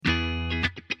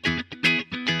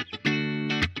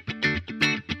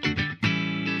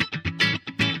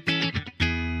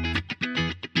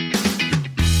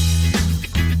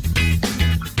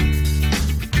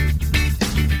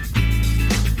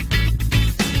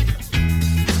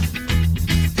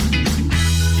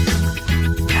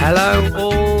Hello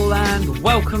all and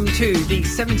welcome to the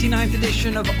 79th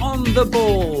edition of On The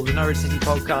Ball, the Norwich City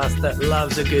podcast that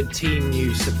loves a good team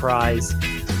news surprise.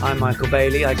 I'm Michael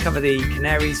Bailey. I cover the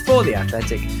Canaries for The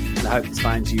Athletic and I hope this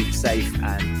finds you safe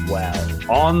and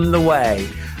well. On the way,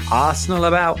 Arsenal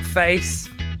about face.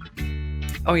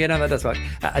 Oh yeah, no, that does work.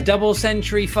 A double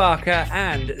century Farker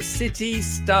and City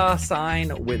star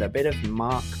sign with a bit of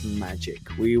Mark magic.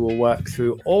 We will work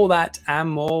through all that and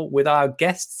more with our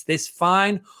guests this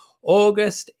fine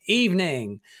August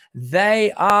evening.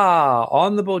 They are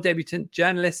On The Ball debutant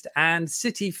journalist and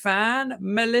City fan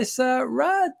Melissa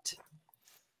Rudd.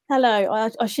 Hello,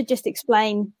 I should just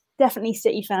explain, definitely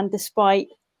City fan despite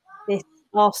this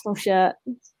Arsenal shirt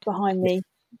behind me.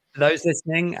 For those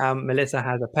listening, Melissa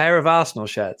has a pair of Arsenal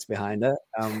shirts behind her.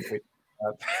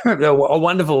 A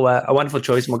wonderful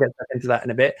choice, and we'll get back into that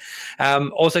in a bit.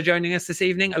 Also joining us this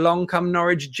evening, along come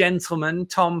Norwich gentleman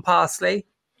Tom Parsley.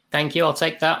 Thank you, I'll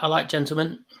take that. I like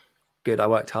gentlemen. Good, I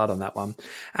worked hard on that one.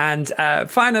 And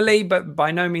finally, but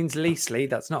by no means leastly,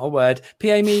 that's not a word,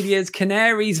 PA Media's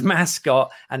Canaries mascot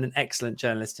and an excellent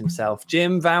journalist himself,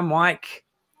 Jim Van Wyk.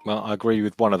 Well, I agree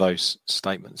with one of those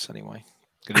statements anyway.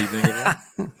 Good evening,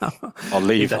 everyone. I'll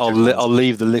leave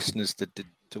the listeners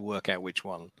to work out which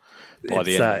one by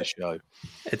the end of the show.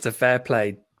 It's a fair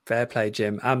play,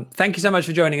 Jim. Thank you so much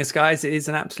for joining us, guys. It is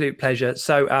an absolute pleasure.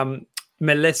 So,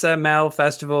 Melissa, Mel,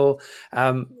 first of all,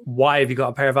 why have you got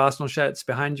a pair of Arsenal shirts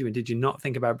behind you, and did you not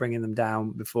think about bringing them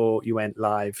down before you went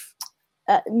live?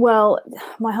 Well,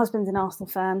 my husband's an Arsenal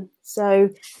fan, so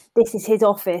this is his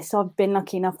office. I've been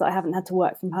lucky enough that I haven't had to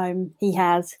work from home. He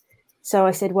has. So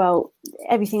I said, well,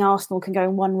 everything Arsenal can go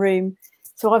in one room.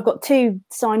 So I've got 2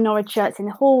 signed Norwich shirts in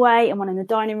the hallway and one in the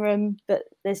dining room, but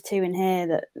there's 2 in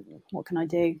here. What can I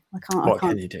do? What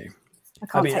can you do? I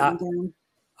can't take them down.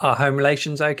 Are home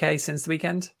relations okay since the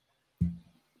weekend?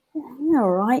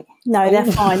 All right. No,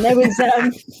 they're fine. There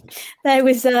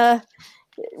was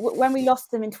when we lost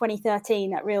them in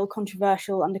 2013, that real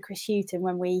controversial under Chris Hughton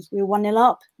when we were 1-0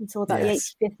 up until about the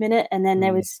 85th minute, and then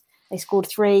they scored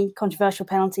 3, controversial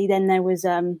penalty. Then there was,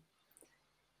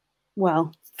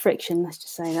 friction. Let's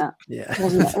just say that. Yeah, it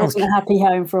wasn't a happy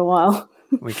home for a while.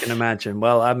 We can imagine.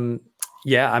 Well, I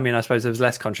suppose there was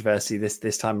less controversy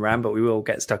this time around, but we will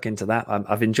get stuck into that.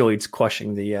 I've enjoyed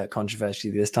squashing the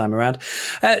controversy this time around.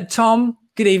 Tom,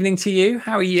 good evening to you.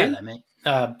 How are you? Hello, mate.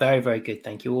 Very, very good.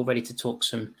 Thank you. All ready to talk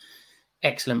some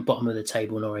excellent bottom of the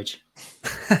table Norwich.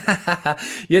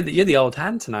 You're the old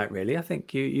hand tonight, really. I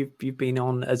think you've been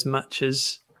on as much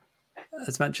as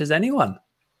anyone.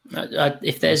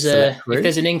 If there's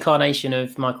an incarnation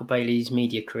of Michael Bailey's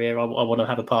media career, I want to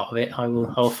have a part of it.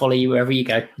 I'll follow you wherever you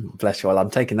go. Bless you. Well,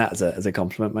 I'm taking that as a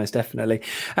compliment, most definitely.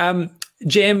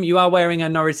 Jim, you are wearing a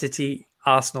Norwich City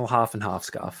Arsenal half and half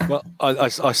scarf. Well,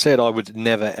 I said I would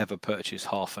never ever purchase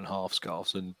half and half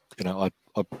scarves, and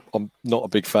I'm not a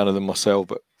big fan of them myself.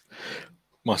 But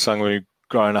my son, when he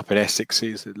growing up in Essex,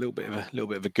 he's a little bit of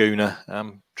a gooner.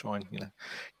 Try and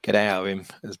get out of him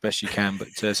as best you can. But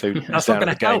so that's not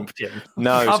going to help, Jim.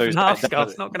 No, half and half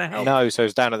scarf's not going to help. No, so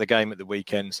he's down at the game at the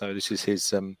weekend. So this is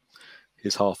his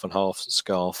half and half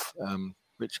scarf,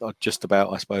 which I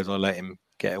let him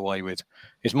get away with.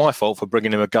 It's my fault for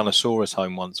bringing him a Gunnosaurus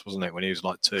home once, wasn't it, when he was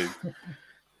like 2,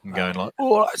 and going like,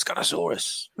 "Oh, it's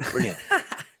Gunnosaurus, brilliant."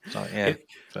 So, yeah.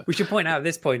 We should point out at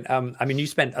this point. You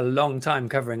spent a long time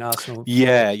covering Arsenal.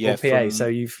 For PA. So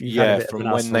you've had a bit from of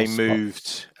an when they Arsenal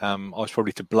moved. I was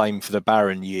probably to blame for the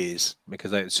Barron years,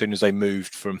 because as soon as they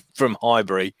moved from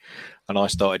Highbury, and I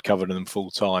started covering them full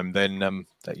time, then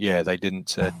they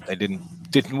didn't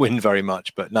win very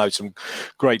much. But no, some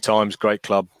great times, great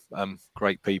club,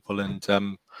 great people, and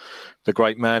the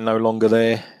great man no longer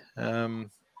there. Wow.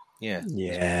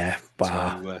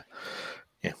 So,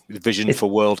 vision for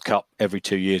World Cup every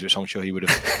 2 years, which I'm sure he would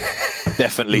have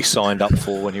definitely signed up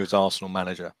for when he was Arsenal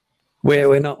manager.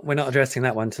 We're not addressing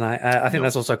that one tonight. I think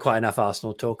that's also quite enough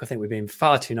Arsenal talk. I think we've been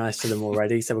far too nice to them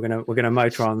already, so we're gonna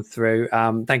motor on through.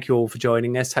 Thank you all for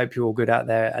joining us. Hope you're all good out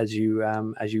there as you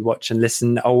watch and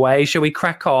listen away. Shall we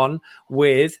crack on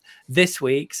with this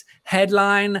week's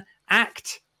headline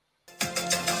act?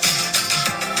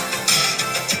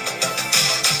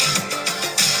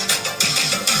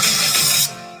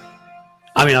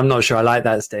 I'm not sure I like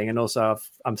that sting, and also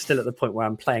I'm still at the point where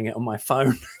I'm playing it on my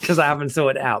phone because I haven't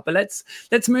sorted it out. But let's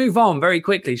move on very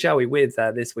quickly, shall we, with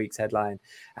this week's headline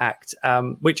act,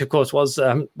 which of course was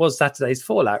Saturday's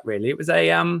fallout. Really, it was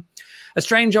a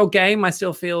strange old game. I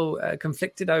still feel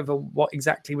conflicted over what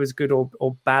exactly was good or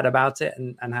bad about it,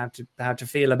 and how to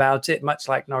feel about it. Much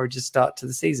like Norwich's start to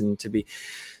the season, to be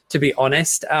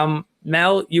honest.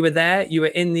 Mel, you were there. You were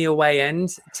in the away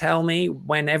end. Tell me,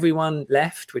 when everyone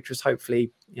left, which was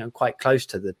hopefully quite close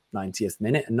to the 90th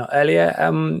minute and not earlier,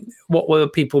 what were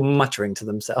people muttering to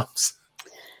themselves?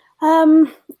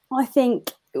 I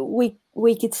think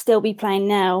we could still be playing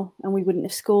now and we wouldn't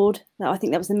have scored. I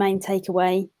think that was the main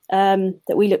takeaway,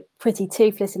 that we looked pretty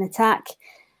toothless in attack.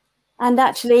 And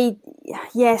actually,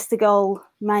 yes, the goal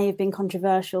may have been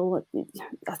controversial.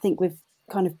 I think we've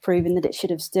kind of proven that it should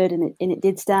have stood, and it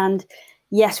did stand.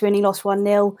 Yes, we only lost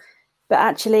 1-0, but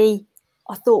actually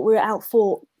I thought we were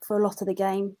outfought for a lot of the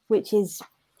game, which is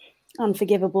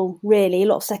unforgivable, really. A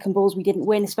lot of second balls we didn't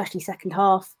win, especially second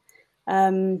half.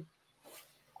 And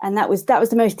that was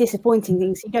the most disappointing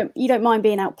thing. So you don't mind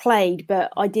being outplayed,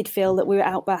 but I did feel that we were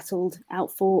outbattled,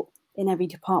 outfought in every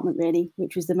department, really,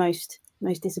 which was the most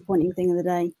disappointing thing of the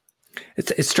day.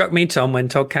 It struck me, Tom, when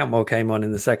Todd Cantwell came on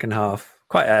in the second half,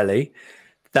 quite early,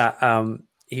 that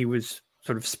he was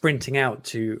sort of sprinting out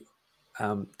to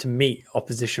meet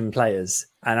opposition players,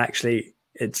 and actually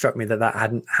it struck me that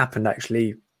hadn't happened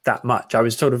actually that much. I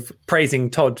was sort of praising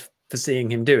Todd for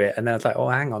seeing him do it, and then I was like, oh,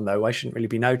 hang on though, I shouldn't really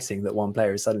be noticing that one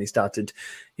player has suddenly started,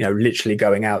 literally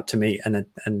going out to meet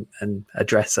and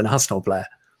address an Arsenal player.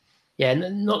 Yeah,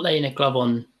 not laying a glove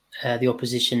on the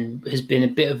opposition has been a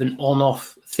bit of an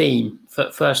on-off theme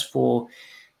for first 4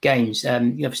 games.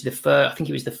 Obviously, I think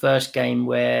it was the first game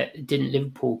where didn't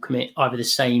Liverpool commit either the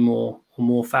same or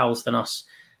more fouls than us,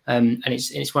 and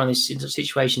it's one of those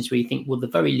situations where you think, well, the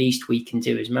very least we can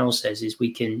do, as Mel says, is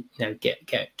we can get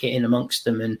in amongst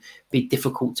them and be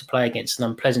difficult to play against and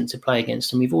unpleasant to play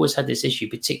against. And we've always had this issue,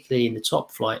 particularly in the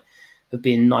top flight, of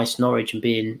being nice Norwich and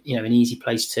being an easy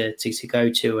place to go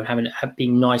to, and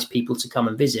being nice people to come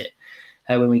and visit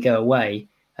when we go away.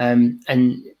 And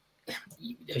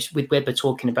with Webber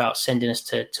talking about sending us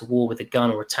to war with a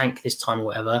gun or a tank this time or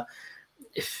whatever,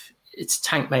 if it's a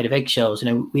tank made of eggshells,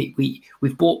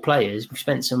 we've bought players, we've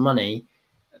spent some money.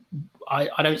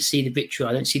 I don't see the victory,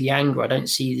 I don't see the anger, I don't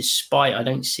see the spite, I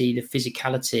don't see the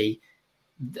physicality.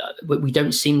 We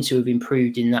don't seem to have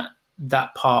improved in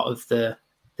that part of the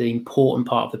important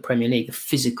part of the Premier League, the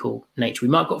physical nature.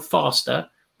 We might have got faster,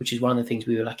 which is one of the things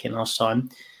we were lacking last time.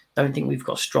 I don't think we've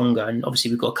got stronger, and obviously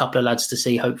we've got a couple of lads to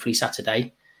see hopefully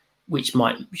Saturday, which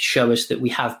might show us that we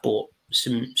have bought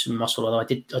some muscle. Although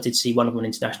I did see one of them on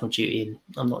international duty, and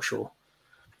I'm not sure.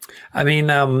 I mean,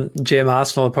 Jim,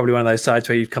 Arsenal are probably one of those sides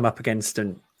where you'd come up against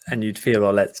and you'd feel,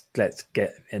 oh, let's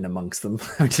get in amongst them,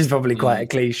 which is probably quite a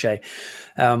cliche.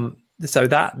 So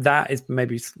that is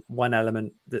maybe one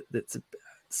element that's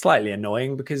slightly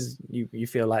annoying, because you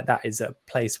feel like that is a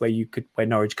place where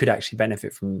Norwich could actually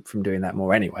benefit from doing that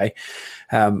more anyway.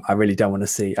 I really don't want to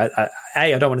see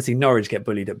I don't want to see Norwich get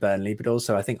bullied at Burnley, but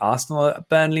also I think Arsenal at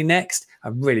Burnley next. I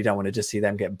really don't want to just see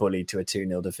them get bullied to a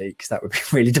 2-0 defeat, because that would be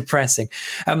really depressing.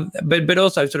 But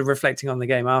also sort of reflecting on the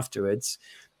game afterwards,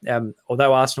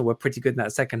 although Arsenal were pretty good in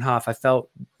that second half, I felt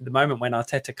the moment when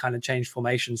Arteta kind of changed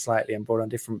formation slightly and brought on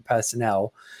different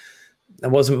personnel, there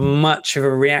wasn't much of a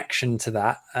reaction to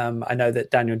that. I know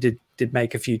that Daniel did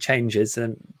make a few changes,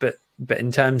 but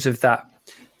in terms of that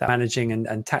managing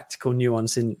and tactical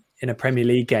nuance in a Premier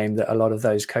League game that a lot of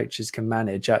those coaches can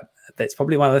manage, that's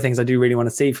probably one of the things I do really want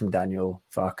to see from Daniel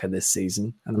Farke this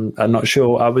season. And I'm not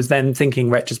sure. I was then thinking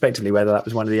retrospectively whether that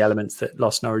was one of the elements that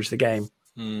lost Norwich the game.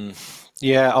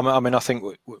 Yeah, I mean, I think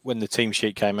when the team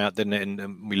sheet came out, didn't it,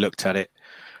 and we looked at it,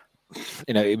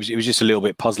 it was just a little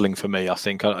bit puzzling for me, I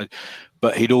think.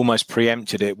 But he'd almost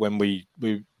preempted it when we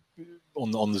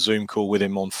on the Zoom call with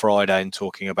him on Friday and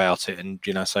talking about it, and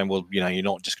saying, well, you're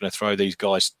not just going to throw these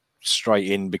guys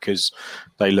straight in because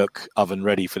they look oven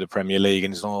ready for the Premier League,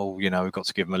 and it's we've got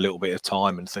to give them a little bit of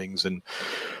time and things. And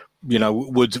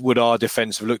would our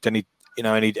defence have looked any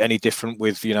different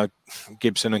with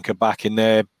Gibson and Kabak in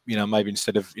there? Maybe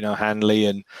instead of Hanley,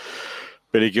 and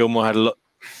Billy Gilmour had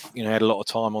a lot of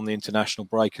time on the international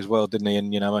break as well, didn't he?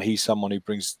 And he's someone who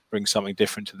brings something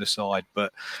different to the side.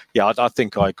 But yeah, I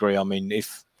think I agree. I mean,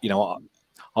 if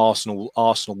Arsenal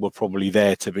were probably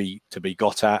there to be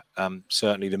got at.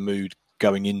 Certainly, the mood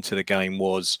going into the game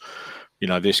was,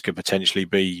 this could potentially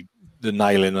be the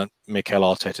nail in Mikel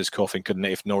Arteta's coffin, couldn't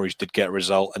it? If Norwich did get a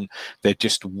result, and there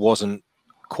just wasn't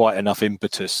quite enough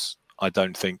impetus, I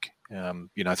don't think,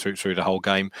 through the whole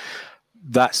game.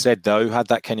 That said, though, had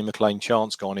that Kenny McLean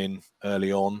chance gone in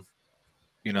early on,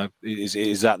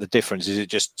 is that the difference? Is it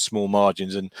just small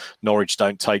margins and Norwich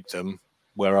don't take them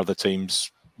where other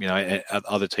teams,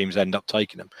 other teams end up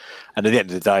taking them? And at the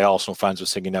end of the day, Arsenal fans were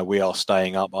saying, we are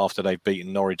staying up after they've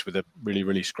beaten Norwich with a really,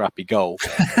 really scrappy goal,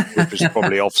 which was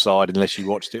probably offside unless you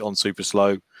watched it on super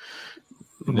slow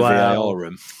in the VAR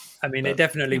room. I mean, it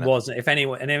definitely wasn't. If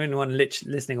anyone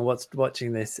listening or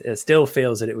watching this still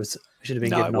feels that it should have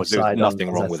been given offside.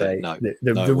 Nothing wrong with it. No,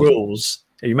 the rules.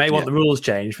 You may want the rules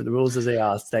changed, but the rules as they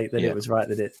are state that it was right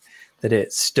that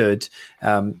it stood.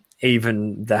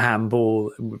 Even the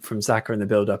handball from Saka in the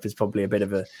build-up is probably a bit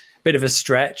of a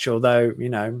stretch, although,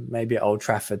 maybe at Old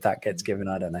Trafford that gets given,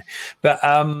 I don't know. But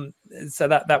so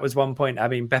that was one point. I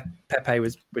mean, Pepe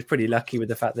was pretty lucky with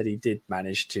the fact that he did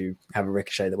manage to have a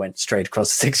ricochet that went straight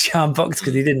across the 6-yard box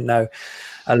because he didn't know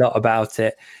a lot about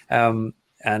it. And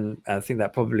I think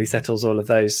that probably settles all of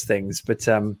those things. But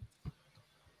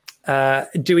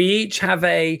do we each have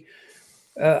a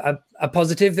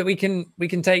positive that we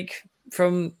can take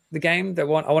from the game? I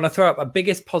want to throw up a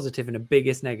biggest positive and a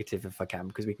biggest negative if I can,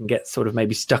 because we can get sort of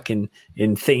maybe stuck in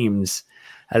themes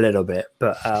a little bit.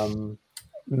 But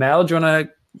Mel, do you want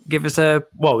to give us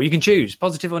you can choose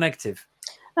positive or negative?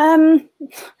 I'll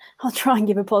try and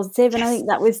give a positive. And I think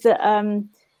that was that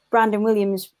Brandon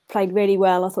Williams played really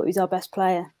well. I thought he was our best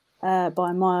player by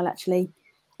a mile, actually.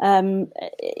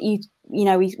 We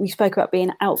spoke about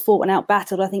being out-fought and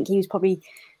out-battled. I think he was probably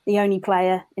the only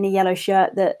player in a yellow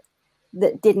shirt that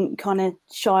didn't kind of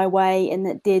shy away and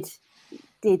that did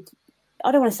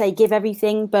I don't want to say give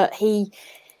everything, but he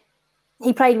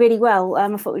played really well.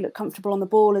 I thought we looked comfortable on the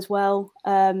ball as well.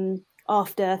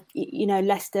 After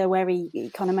Leicester, where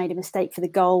he kind of made a mistake for the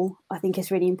goal, I think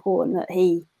it's really important that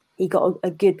he got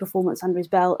a good performance under his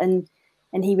belt, and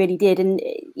he really did. And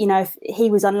if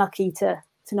he was unlucky to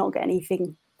not get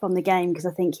anything from the game, because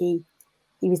I think he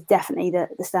was definitely the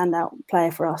standout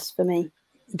player for me.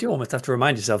 You do almost have to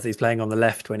remind yourself that he's playing on the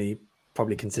left when he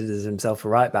probably considers himself a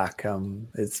right back.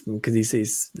 It's because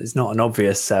it's not an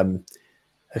obvious a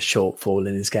shortfall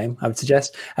in his game, I would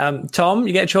suggest. Tom,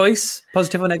 you get a choice,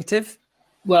 positive or negative?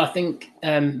 Well, I think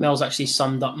Mel's actually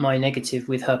summed up my negative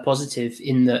with her positive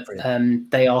in that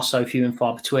they are so few and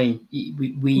far between.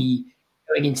 We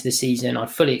going into the season, I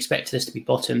fully expected us to be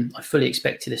bottom. I fully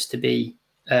expected us to be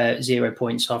 0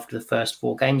 points after the first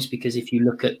 4 games, because if you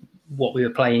look at what we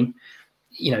were playing,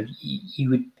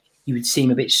 you would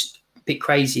seem a bit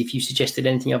crazy if you suggested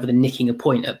anything other than nicking a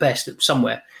point at best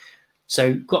somewhere.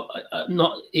 So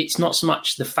it's not so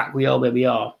much the fact we are where we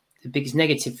are. The biggest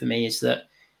negative for me is that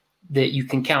you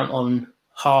can count on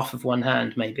half of one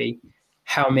hand maybe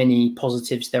how many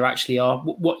positives there actually are.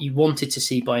 What you wanted to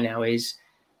see by now is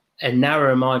a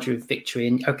narrower margin of victory.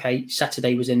 And okay,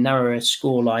 Saturday was a narrower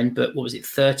scoreline, but what was it,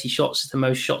 30 shots is the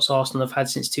most shots Arsenal have had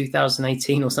since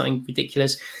 2018 or something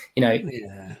ridiculous.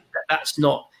 That's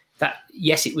not that.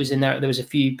 Yes, it was there was a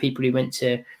few people who went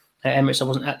to Emirates. I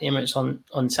wasn't at the Emirates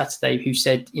on Saturday, who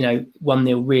said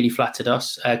 1-0 really flattered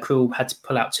us. Krul had to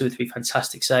pull out 2 or 3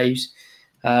 fantastic saves.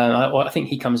 I think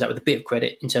he comes out with a bit of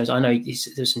credit in terms of, I know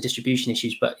there's some distribution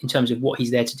issues, but in terms of what he's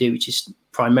there to do, which is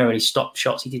primarily stop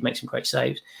shots, he did make some great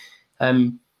saves.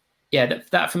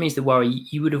 That for me is the worry.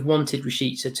 You would have wanted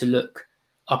Rashica to look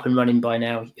up and running by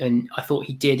now, and I thought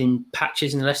he did in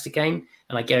patches in the Leicester game.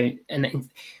 And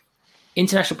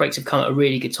international breaks have come at a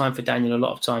really good time for Daniel a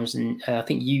lot of times, and I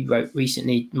think you wrote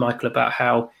recently, Michael, about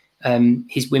how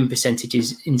his win percentage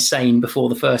is insane before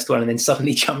the first one and then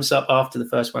suddenly jumps up after the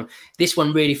first one. This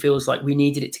one really feels like we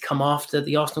needed it to come after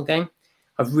the Arsenal game.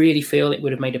 I really feel it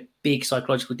would have made a big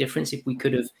psychological difference if we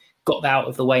could have got that out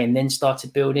of the way and then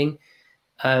started building.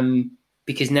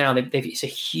 Because now it's a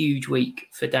huge week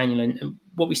for Daniel. And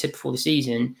what we said before the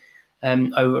season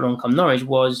over at Oncom Norwich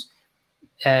was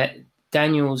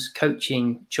Daniel's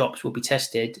coaching chops will be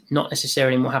tested, not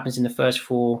necessarily in what happens in the first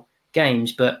 4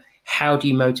 games, but how do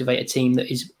you motivate a team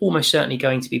that is almost certainly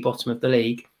going to be bottom of the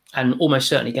league and almost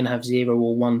certainly going to have 0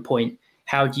 or 1 point?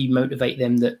 How do you motivate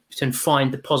them to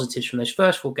find the positives from those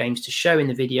first 4 games to show in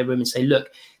the video room and say,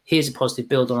 look, here's a positive,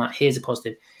 build on that, here's a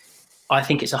positive. I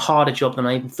think it's a harder job than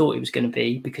I even thought it was going to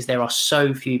be, because there are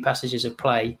so few passages of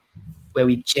play where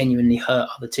we genuinely hurt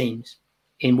other teams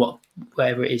in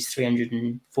whatever it is, 300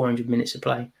 and 400 minutes of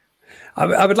play.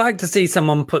 I would like to see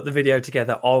someone put the video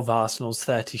together of Arsenal's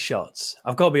 30 shots.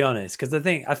 I've got to be honest, because I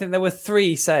think there were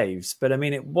 3 saves, but I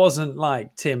mean, it wasn't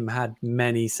like Tim had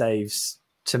many saves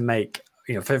to make.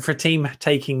 For a team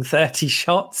taking 30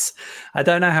 shots, I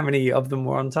don't know how many of them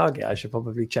were on target. I should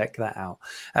probably check that out.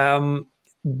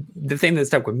 The thing that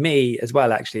stuck with me as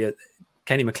well, actually,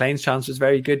 Kenny McLean's chance was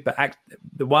very good, but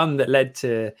the one that led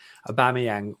to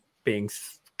Aubameyang being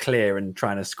clear and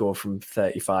trying to score from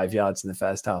 35 yards in the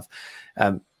first half,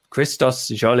 Christos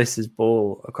Jolis's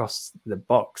ball across the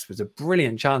box was a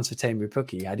brilliant chance for Teemu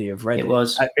Pukki, had he have read it.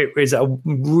 It was a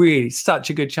really such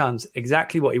a good chance,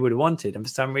 exactly what he would have wanted. And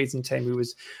for some reason, Teemu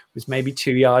was maybe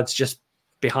 2 yards just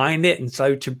behind it and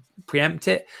slow to preempt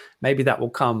it. Maybe that will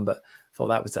come, but thought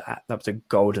that was a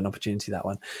golden opportunity, that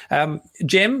one.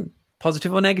 Jim,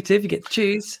 positive or negative? You get to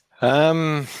choose.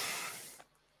 I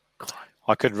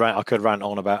could rant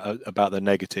on about the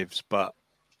negatives, but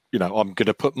I'm going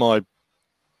to put my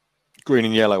green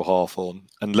and yellow half on,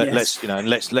 and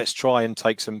let's try and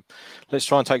take some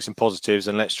positives,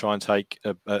 and let's try and take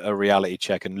a reality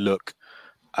check and look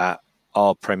at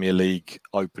our Premier League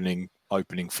opening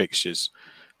fixtures,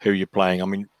 who you're playing. I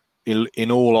mean,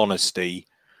 in all honesty,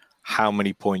 how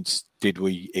many points did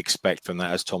we expect from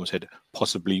that? As Tom said,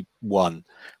 possibly one.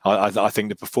 I think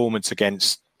the performance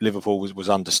against Liverpool was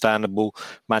understandable.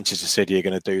 Manchester City are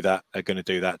going to do that. Are going to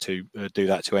do that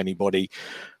to anybody.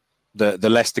 The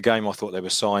Leicester game, I thought there were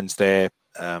signs there,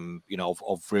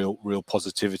 of real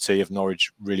positivity, of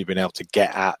Norwich really being able to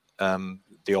get at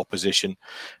the opposition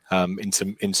in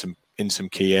some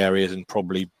key areas, and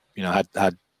probably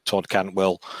had Todd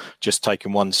Cantwell just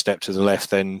taken one step to the left,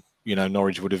 then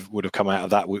Norwich would have come out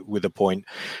of that with a point.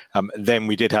 Then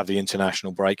we did have the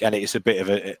international break, and it's a bit of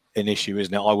an issue,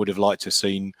 isn't it? I would have liked to have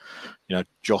seen,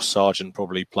 Josh Sargent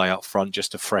probably play up front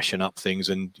just to freshen up things,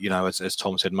 and as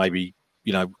Tom said, maybe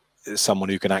someone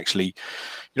who can actually, you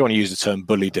don't want to use the term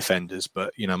bully defenders,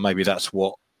 but maybe that's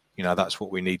what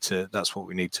we need to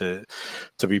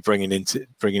be bringing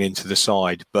into the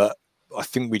side. But I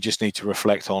think we just need to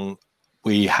reflect on,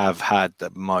 we have had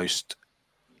the most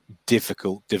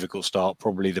difficult start,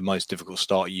 probably the most difficult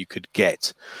start you could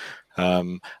get.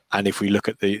 And if we look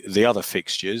at the other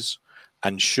fixtures,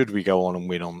 and should we go on and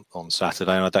win on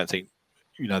Saturday, and I don't think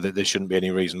that there shouldn't be any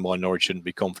reason why Norwich shouldn't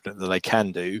be confident that they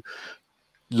can do.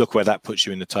 Look where that puts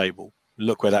you in the table.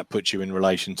 Look where that puts you in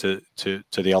relation to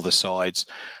the other sides,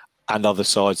 and other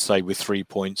sides, say, with 3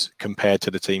 points compared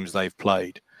to the teams they've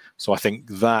played. So I think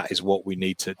that is what we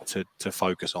need to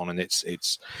focus on, and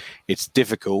it's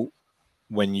difficult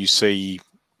when you see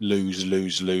lose. I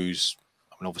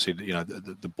mean, obviously,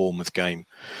 the Bournemouth game,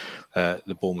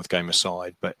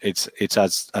 aside, but it's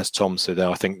as Tom said there.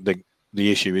 I think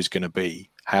the issue is going to be,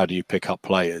 how do you pick up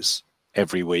players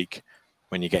every week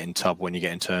when you're getting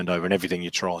turned over, and everything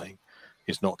you're trying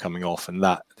is not coming off. And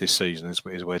that this season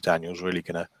is where Daniel's really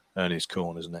going to earn his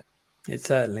corn, isn't it? It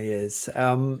certainly is.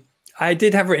 I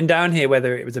did have written down here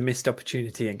whether it was a missed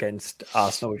opportunity against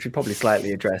Arsenal, which we probably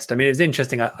slightly addressed. I mean, it was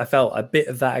interesting. I felt a bit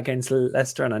of that against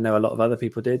Leicester, and I know a lot of other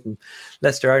people did. And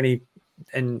Leicester only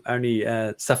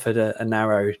suffered a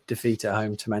narrow defeat at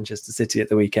home to Manchester City at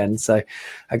the weekend. So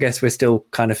I guess we're still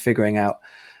kind of figuring out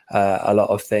a lot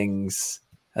of things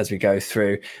as we go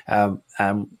through. And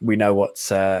we know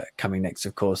what's coming next,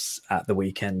 of course, at the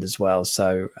weekend as well.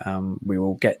 So we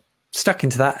will get stuck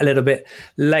into that a little bit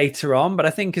later on. But I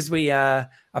think as we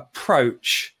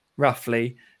approach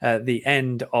roughly the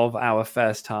end of our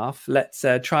first half, let's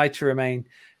try to remain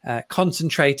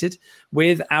concentrated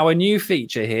with our new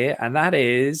feature here, and that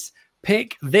is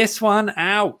Pick This One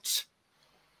Out.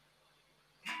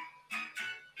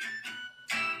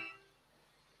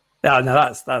 Oh, no,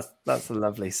 that's a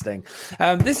lovely sting.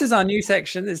 This is our new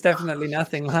section. It's definitely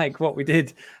nothing like what we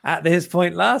did at this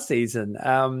point last season.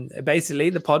 Basically,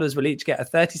 the podders will each get a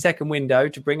 30-second window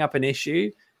to bring up an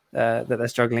issue that they're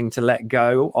struggling to let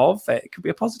go of. It could be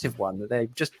a positive one that they're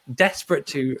just desperate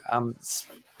to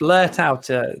blurt out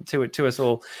to us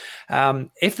all.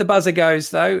 If the buzzer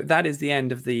goes, though, that is the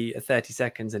end of the 30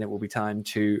 seconds, and it will be time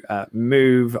to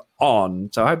move on.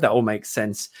 So I hope that all makes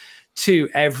sense to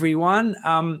everyone.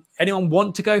 Anyone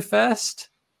want to go first?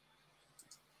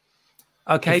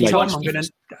 Okay, Tom,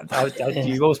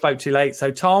 you all spoke too late.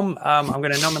 So Tom, I'm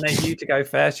going to nominate you to go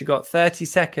first. You've got 30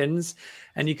 seconds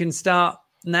and you can start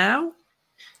now.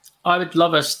 I would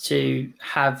love us to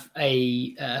have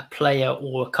a player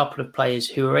or a couple of players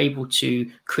who are able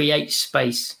to create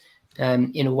space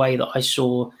in a way that I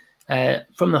saw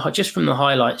from the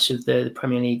highlights of the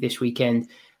Premier League this weekend.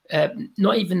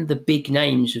 Not even the big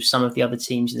names of some of the other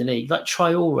teams in the league, like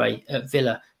Traore at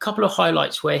Villa. A couple of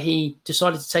highlights where he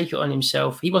decided to take it on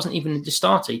himself. He wasn't even the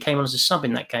starter. He came on as a sub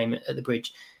in that game at the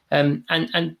Bridge. And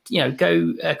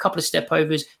go a couple of step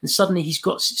overs, and suddenly he's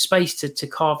got space to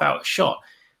carve out a shot.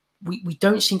 We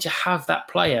don't seem to have that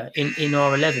player in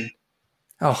our 11.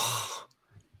 Oh,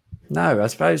 no, I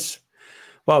suppose.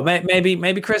 Well,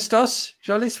 maybe Christos,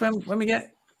 Jolis, when we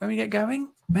get going,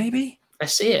 maybe.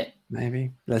 Let's see it.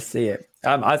 Maybe let's see it.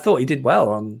 I thought he did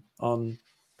well on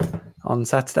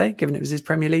Saturday, given it was his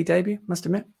Premier League debut. Must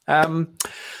admit. Jim,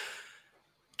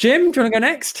 do you want to go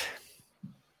next?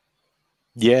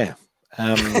 Yeah.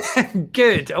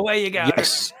 Good. Away you go.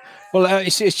 Yes. Well,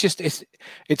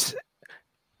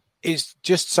 it's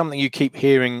just something you keep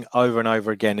hearing over and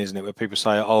over again, isn't it? Where people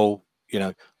say, "Oh,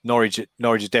 Norwich are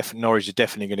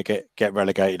definitely going to get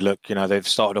relegated. Look, they've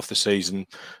started off the season,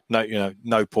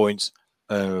 no points,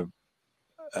 not.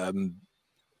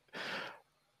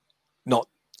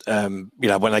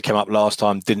 When they came up last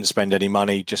time, didn't spend any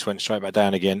money, just went straight back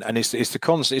down again. And it's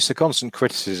the constant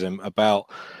criticism about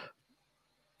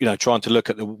trying to look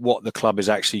at what the club is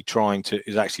actually trying to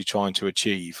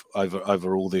achieve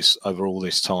over all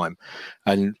this time.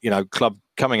 And club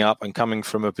coming up and coming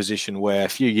from a position where a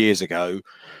few years ago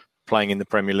playing in the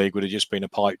Premier League would have just been a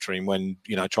pipe dream, when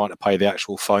trying to pay the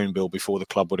actual phone bill before the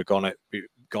club would have gone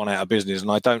out of business. And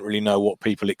I don't really know what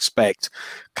people expect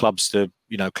clubs to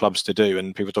do.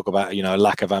 And people talk about a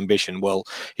lack of ambition. Well,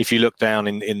 if you look down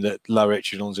in the lower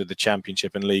echelons of the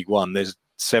Championship and League One, there's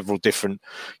several different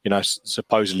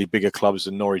supposedly bigger clubs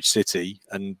than Norwich City,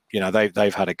 and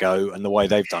they've had a go, and the way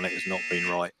they've done it has not been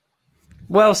right.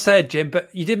 Well said, Jim, but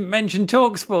you didn't mention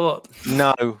TalkSport.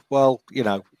 No, well,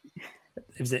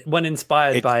 is it one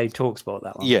inspired by TalkSport,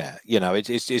 that one? Yeah,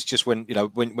 it's just when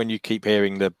you keep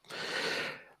hearing the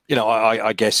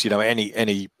I guess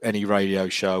any radio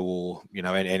show, or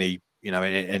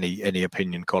any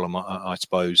opinion column, I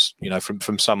suppose,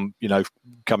 from some,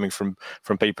 coming from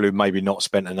people who maybe not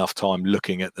spent enough time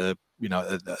looking at the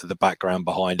background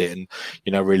behind it,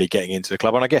 and really getting into the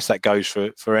club. And I guess that goes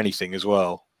for anything as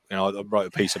well. I wrote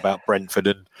a piece about Brentford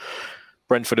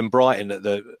and Brighton at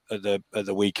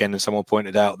the weekend, and someone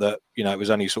pointed out that it was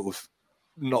only sort of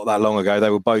not that long ago they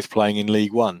were both playing in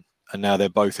League One, and now they're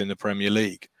both in the Premier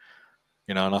League.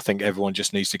 And I think everyone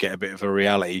just needs to get a bit of a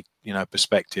reality,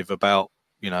 perspective about,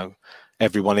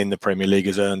 everyone in the Premier League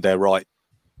has earned their right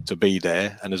to be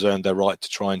there, and has earned their right to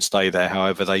try and stay there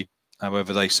however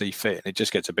they see fit. And it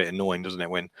just gets a bit annoying, doesn't it,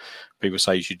 when people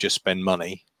say you should just spend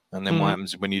money, and then what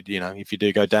happens when if you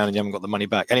do go down and you haven't got the money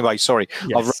back? Anyway, sorry,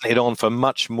 yes. I've run it on for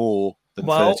much more than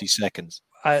 30 seconds.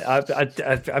 I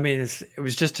mean, it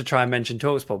was just to try and mention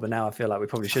TalkSport, but now I feel like we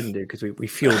probably shouldn't do, because we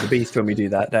fuel the beast when we do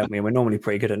that, don't we? And we're normally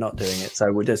pretty good at not doing it,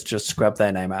 so we'll just scrub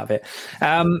their name out of it.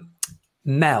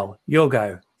 Mel, your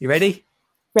go. You ready?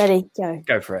 Ready, go.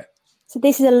 Go for it. So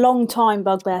this is a long time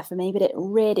bugbear for me, but it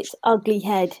reared its ugly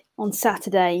head on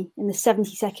Saturday in the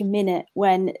 72nd minute,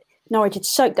 when Norwich had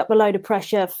soaked up a load of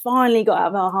pressure, finally got out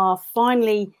of our half,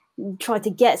 finally tried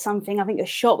to get something. I think a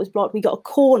shot was blocked. We got a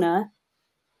corner.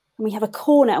 And we have a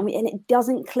corner, and it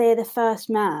doesn't clear the first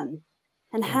man.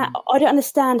 And I don't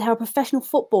understand how a professional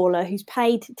footballer who's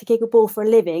paid to kick a ball for a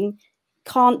living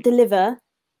can't deliver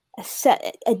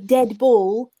a dead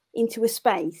ball into a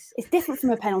space. It's different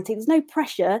from a penalty. There's no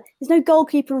pressure. There's no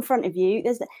goalkeeper in front of you.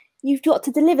 You've got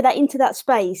to deliver that into that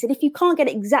space. And if you can't get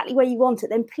it exactly where you want it,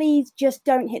 then please just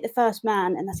don't hit the first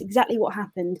man. And that's exactly what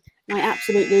happened. And I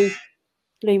absolutely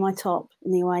blew my top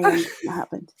in the away end. That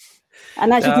happened.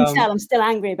 And as you can tell, I'm still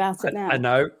angry about it now. I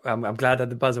know. I'm glad that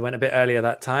the buzzer went a bit earlier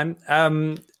that time.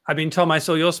 I mean, Tom, I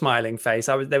saw your smiling face.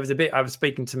 I was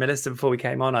speaking to Melissa before we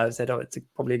came on. I said, it's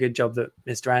probably a good job that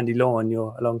Mr. Andy Lawn,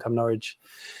 your Along Come Norwich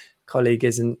colleague,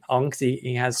 isn't on, because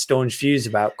he has staunch views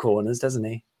about corners, doesn't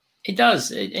he? He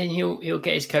does, and he'll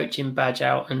get his coaching badge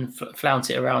out and flout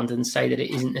it around and say that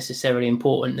it isn't necessarily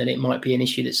important, that it might be an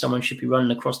issue that someone should be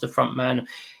running across the front man.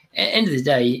 At the end of the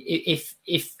day,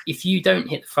 if you don't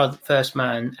hit the first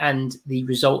man and the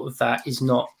result of that is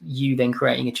not you then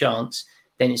creating a chance,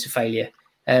 then it's a failure.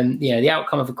 The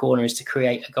outcome of a corner is to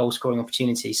create a goal scoring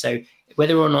opportunity. So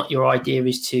whether or not your idea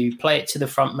is to play it to the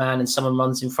front man and someone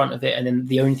runs in front of it, and then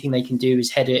the only thing they can do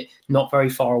is head it not very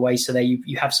far away, so that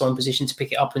you have someone positioned to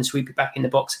pick it up and sweep it back in the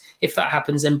box. If that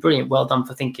happens, then brilliant. Well done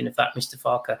for thinking of that, Mr.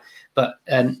 Farker. But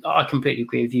I completely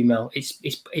agree with you, Mel. It's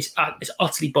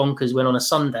utterly bonkers when on a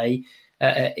Sunday,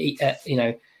 at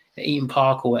Eaton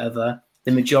Park or whatever,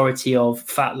 the majority of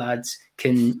fat lads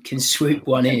can swoop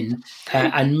one in,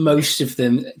 and most of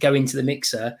them go into the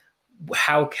mixer.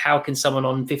 How can someone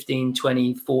on 15,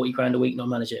 20, 40 grand a week not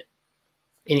manage it?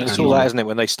 It's all that, isn't it?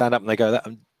 When they stand up and they go, "That,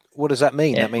 what does that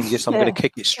mean?" Yeah. That means just I'm going to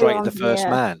kick it straight at the first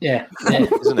man. Yeah.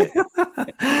 Isn't it?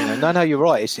 No, you're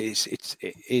right.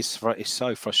 It's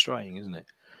so frustrating, isn't it?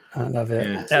 I love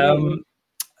it. Yeah.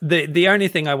 The only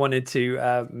thing I wanted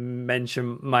to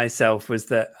mention myself was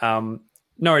that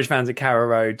Norwich fans at Carrow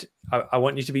Road, I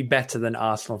want you to be better than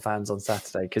Arsenal fans on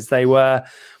Saturday, because they were.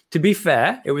 To be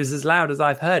fair, it was as loud as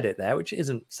I've heard it there, which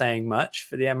isn't saying much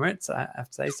for the Emirates, I have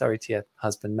to say. Sorry to your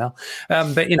husband, Mel.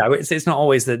 But it's not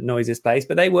always the noisiest place.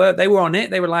 But they were on it.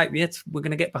 They were like, yes, we're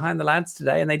going to get behind the lads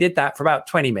today, and they did that for about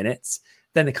 20 minutes.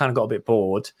 Then they kind of got a bit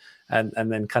bored, and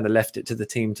then kind of left it to the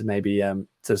team to maybe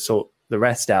to sort the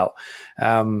rest out.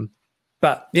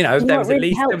 But there was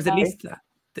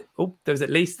at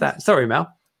least that. Sorry,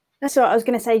 Mel. That's what I was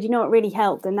going to say. Do you know what really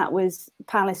helped? And that was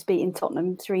Palace beating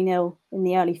Tottenham 3-0 in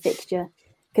the early fixture.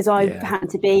 Because I happened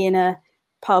to be in a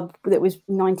pub that was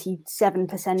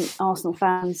 97% Arsenal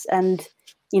fans. And,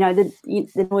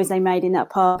 the noise they made in that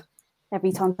pub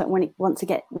every time when it went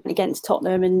against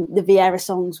Tottenham, and the Vieira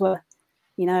songs were,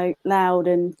 loud.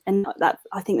 And that,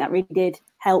 I think that really did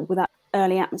help with that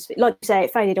early atmosphere. Like you say,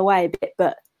 it faded away a bit,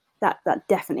 but that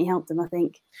definitely helped them, I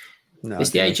think. No,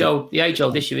 it's the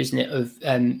age-old issue, isn't it? Of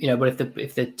well,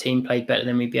 if the team played better,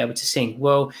 then we'd be able to sing.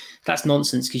 Well, that's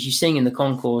nonsense, because you sing in the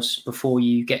concourse before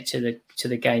you get to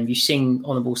the game. You sing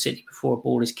on the ball city before a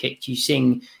ball is kicked. You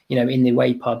sing, in the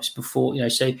away pubs before.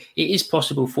 So it is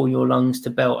possible for your lungs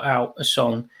to belt out a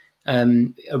song,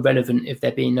 irrelevant if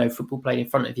there being no football played in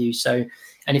front of you. So,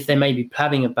 and if they may be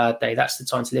having a bad day, that's the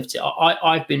time to lift it.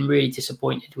 I've been really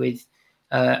disappointed with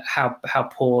how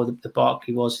poor the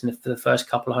Barclay was for the first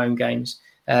couple of home games,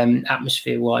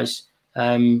 atmosphere-wise.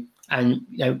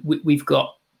 We've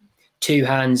got two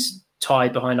hands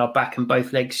tied behind our back and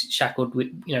both legs shackled.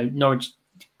 With Norwich,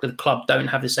 the club, don't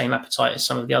have the same appetite as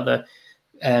some of the other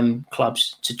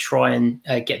clubs to try and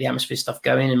get the atmosphere stuff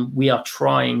going, and we are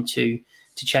trying to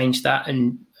change that.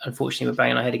 And unfortunately, we're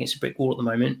banging our head against a brick wall at the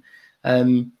moment.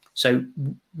 So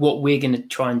what we're going to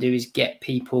try and do is get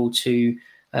people to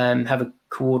have a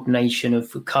coordination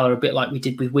of colour, a bit like we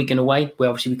did with Wigan away, where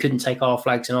obviously we couldn't take our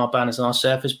flags and our banners and our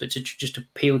surfers, but to just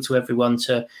appeal to everyone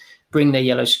to bring their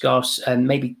yellow scarves, and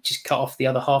maybe just cut off the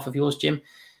other half of yours, Jim.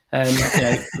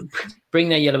 Bring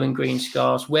their yellow and green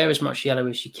scarves, wear as much yellow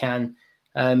as you can,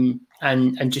 and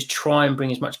just try and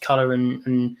bring as much colour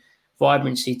and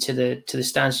vibrancy to the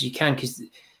stands as you can, because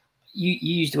you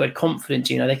used the word confident.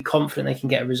 They're confident they can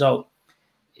get a result.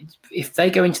 If they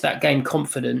go into that game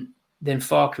confident, then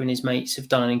Farke and his mates have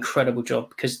done an incredible job,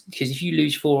 because if you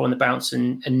lose 4 on the bounce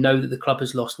and know that the club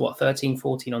has lost 13,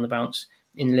 14 on the bounce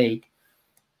in league,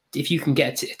 if you can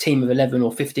get a team of 11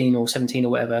 or 15 or 17 or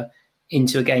whatever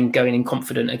into a game going in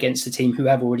confident against a team who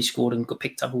have already scored and got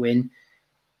picked up a win,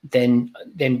 then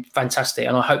fantastic.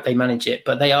 And I hope they manage it,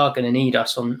 but they are going to need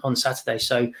us on Saturday.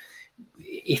 So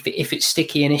if it's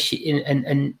sticky and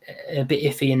a bit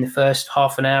iffy in the first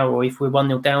half an hour, or if we're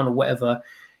 1-0 down or whatever,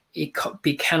 it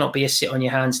cannot be a sit on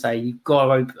your hands day. You've got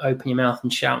to open your mouth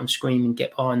and shout and scream and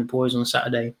get behind the boys on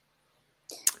Saturday.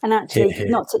 And actually,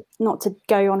 not to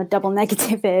go on a double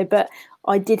negative here, but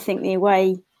I did think the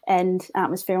away end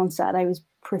atmosphere on Saturday was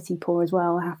pretty poor as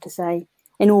well, I have to say.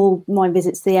 In all my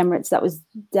visits to the Emirates, that was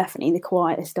definitely the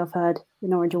quietest I've heard the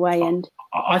Norwich away end.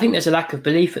 I think there's a lack of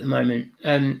belief at the moment.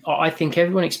 I think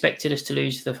everyone expected us to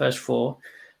lose the first 4,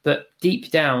 but deep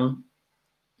down,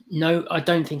 no, I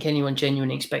don't think anyone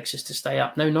genuinely expects us to stay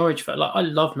up. No Norwich, I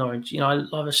love Norwich. I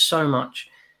love us so much.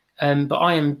 But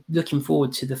I am looking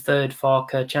forward to the 3rd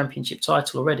Farke Championship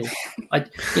title already.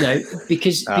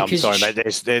 Because I'm sorry,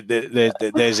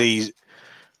 mate. There's easy.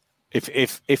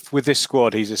 If with this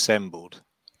squad he's assembled,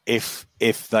 if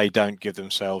they don't give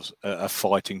themselves a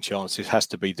fighting chance, it has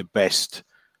to be the best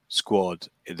squad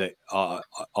that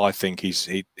I think he's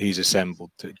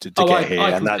assembled to get here,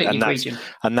 and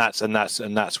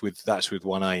that's with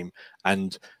one aim.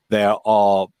 And there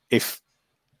are, if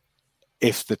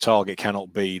the target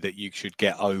cannot be that you should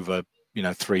get over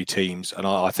 3 teams, and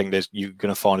I think you're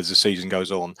going to find as the season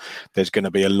goes on, there's going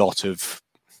to be a lot of,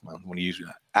 I want to use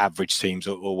average teams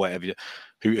or whatever,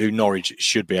 who Norwich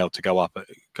should be able to go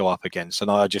up against. And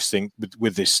I just think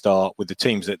with this start, with the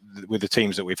teams that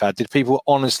we've had, did people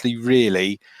honestly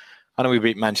really? I know we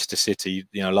beat Manchester City,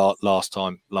 last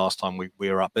time we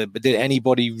were up, but did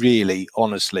anybody really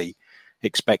honestly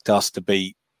expect us to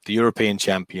beat the European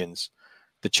champions,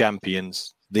 the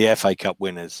champions, the FA Cup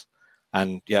winners?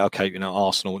 And yeah, okay,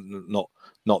 Arsenal,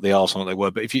 not the Arsenal they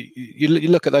were, but if you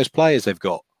look at those players they've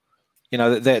got,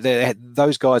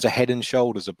 those guys are head and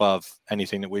shoulders above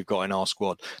anything that we've got in our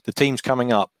squad. The teams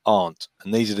coming up aren't,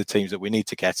 and these are the teams that we need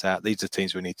to get at. These are the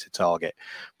teams we need to target.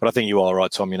 But I think you are right,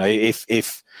 Tom.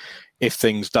 If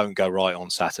things don't go right on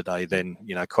Saturday, then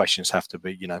questions have to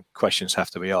be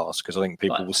asked, because I think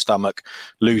people will stomach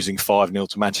losing 5-0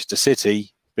 to Manchester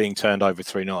City, being turned over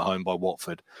 3-0 at home by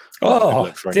Watford.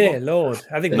 Oh, dear Lord.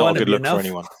 I think not a good look for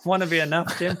anyone. One would be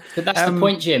enough, Jim. But that's the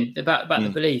point, Jim, about the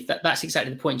belief. That's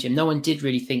exactly the point, Jim. No one did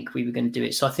really think we were going to do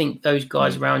it. So I think those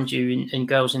guys around you and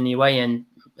girls in the away end,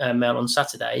 Mel, on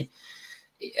Saturday,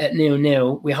 at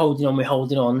 0-0, we're holding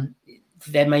on.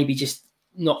 They're maybe just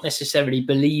not necessarily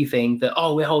believing that,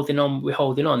 we're holding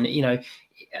on,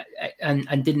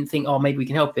 and didn't think, maybe we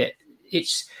can help it.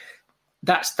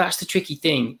 That's the tricky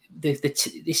thing. This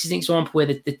is an example where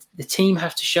the team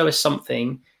have to show us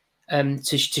something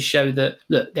to show that,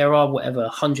 look, there are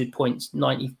 100 points,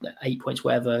 98 points,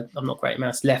 whatever, I'm not great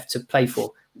amounts left to play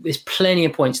for. There's plenty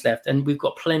of points left, and we've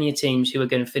got plenty of teams who are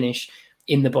going to finish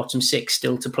in the bottom 6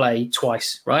 still to play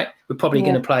twice, right? We're probably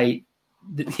going to play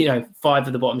 5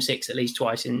 of the bottom 6 at least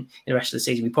twice in the rest of the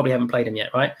season. We probably haven't played them yet,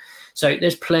 right? So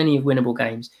there's plenty of winnable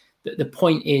games. The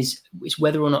point is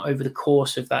whether or not over the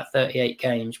course of that 38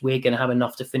 games we're going to have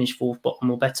enough to finish 4th,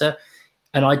 bottom or better.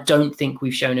 And I don't think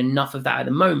we've shown enough of that at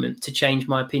the moment to change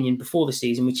my opinion before the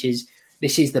season, which is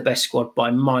this is the best squad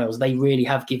by miles. They really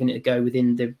have given it a go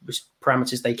within the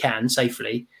parameters they can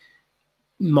safely.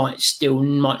 Might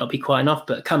not be quite enough,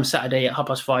 but come Saturday at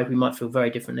 5:30, we might feel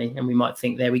very differently, and we might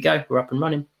think, there we go, we're up and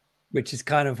running. Which is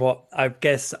kind of what I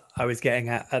guess I was getting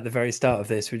at the very start of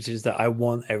this, which is that I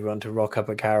want everyone to rock up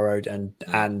at Carrow Road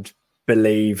and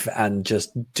believe and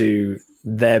just do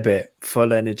their bit,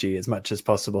 full energy as much as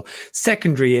possible.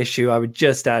 Secondary issue I would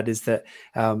just add is that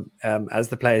as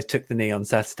the players took the knee on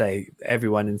Saturday,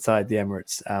 everyone inside the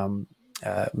Emirates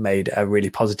made a really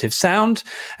positive sound.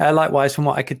 Likewise, from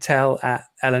what I could tell at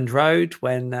Elland Road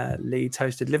when Leeds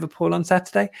hosted Liverpool on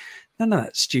Saturday. None of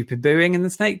that stupid booing in the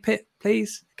Snake Pit,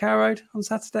 please, Carrow Road on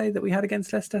Saturday that we had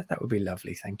against Leicester. That would be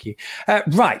lovely, thank you.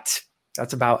 Right.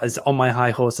 That's about as on my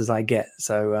high horse as I get.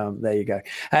 So there you go.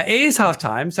 It is half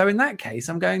time. So in that case,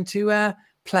 I'm going to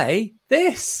play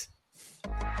this.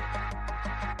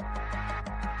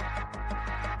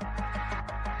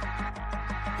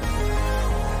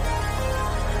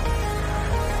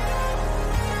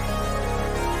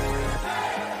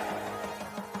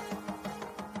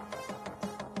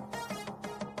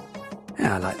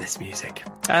 I like this music.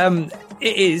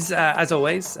 It is, as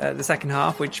always, the second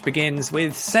half, which begins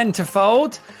with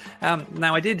Centrefold.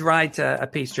 Now, I did write a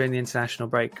piece during the international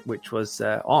break, which was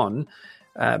on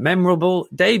memorable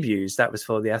debuts. That was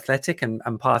for The Athletic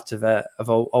and part of a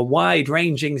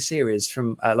wide-ranging series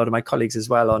from a lot of my colleagues as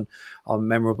well on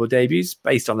memorable debuts,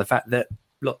 based on the fact that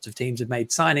lots of teams have made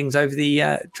signings over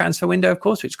the transfer window, of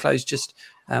course, which closed just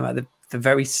at the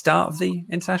very start of the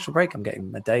international break. I'm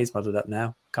getting my days muddled up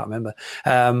now. Can't remember.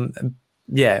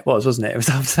 Yeah, it was, wasn't it? It was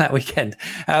after that weekend.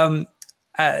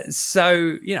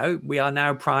 So, we are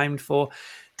now primed for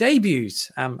debuts.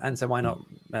 And so why not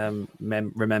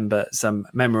remember some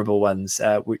memorable ones?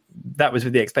 That was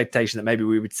with the expectation that maybe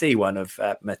we would see one of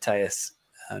Matthias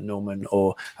Norman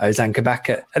or Ozan Kabak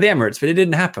at the Emirates, but it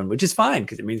didn't happen, which is fine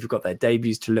because it means we've got their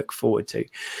debuts to look forward to.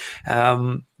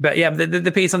 But yeah,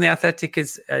 the piece on The Athletic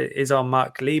is on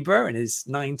Marc Libra and his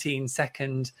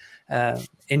 19-second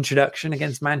introduction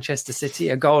against Manchester City,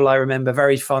 a goal I remember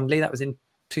very fondly. That was in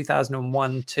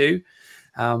 2001-2.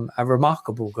 A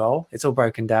remarkable goal. It's all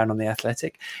broken down on The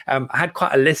Athletic. I had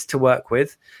quite a list to work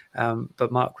with,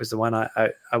 but Mark was the one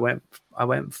I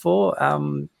went for.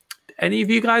 Any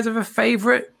of you guys have a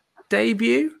favourite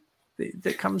debut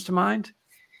that comes to mind?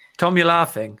 Tom, you're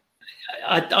laughing.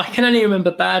 I can only remember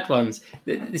bad ones.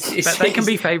 But they can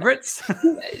be favourites.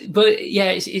 But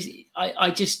yeah,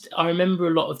 I remember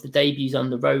a lot of the debuts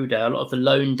under Roda, a lot of the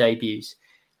loan debuts.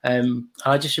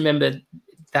 I just remember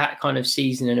that kind of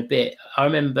season and a bit. I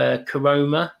remember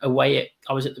Karoma away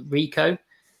I was at the Rico,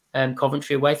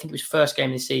 Coventry away. I think it was first game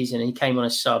of the season, and he came on a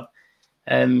sub.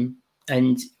 And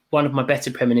one of my better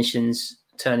premonitions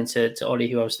turning to Ollie,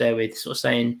 who I was there with, sort of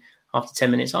saying after 10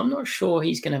 minutes, I'm not sure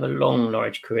he's going to have a long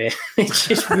Norwich career. It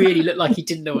just really looked like he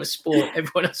didn't know what sport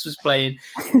everyone else was playing.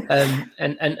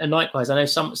 And likewise, I know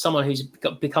someone who's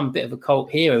become a bit of a cult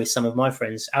hero with some of my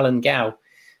friends, Alan Gow.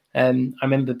 I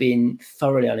remember being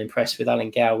thoroughly unimpressed with Alan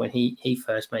Gow when he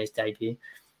first made his debut.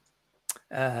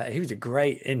 He was a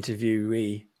great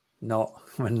interviewee, not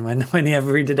when he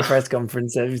ever did a press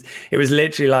conference. It was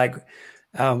literally like...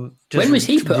 when was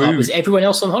he put up? Was everyone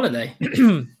else on holiday?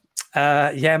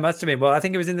 Yeah, it must have been. Well, I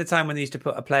think it was in the time when they used to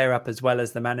put a player up as well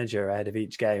as the manager ahead of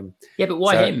each game. Yeah, but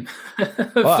why him?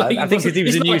 Well, I think because he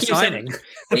was a new signing.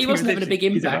 But he wasn't having a big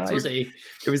impact, was he?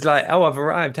 It was like, oh, I've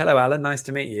arrived. Hello, Alan. Nice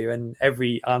to meet you. And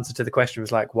every answer to the question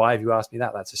was like, why have you asked me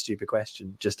that? That's a stupid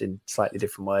question, just in slightly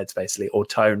different words, basically, or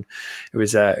tone. It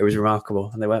was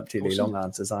remarkable. And they weren't particularly long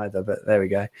answers either, but there we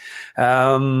go.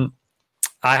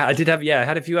 I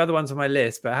had a few other ones on my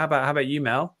list, but how about you,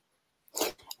 Mel?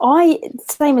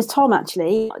 Same as Tom,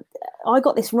 actually. I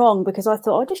got this wrong because I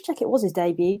thought I'll just check it was his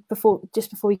debut before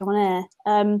we go on air.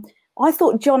 I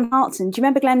thought John Hartson. Do you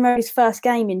remember Glenn Rowe's first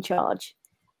game in charge?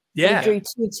 Yeah, he drew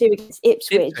 2-2 against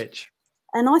Ipswich.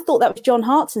 And I thought that was John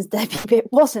Hartson's debut, but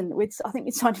it wasn't. I think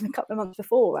we signed him a couple of months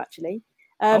before, actually.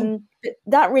 But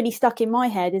that really stuck in my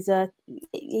head as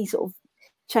he sort of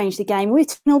changed the game. We were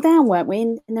 2-0 down, weren't we?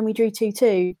 And then we drew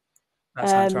 2-2. That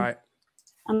sounds right.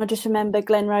 And I just remember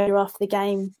Glenn Rowe after the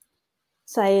game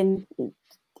saying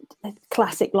a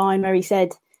classic line where he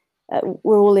said,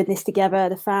 we're all in this together,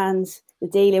 the fans, the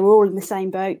Delia, we're all in the same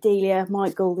boat. Delia,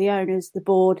 Michael, the owners, the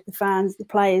board, the fans, the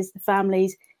players, the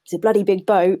families. It's a bloody big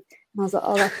boat. And I was like,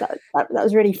 oh, that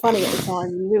was really funny at the time.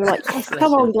 And we were like, yes,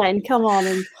 come on, Glenn, come on.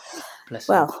 And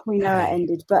well, we know how it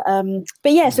ended. But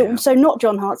yeah, so not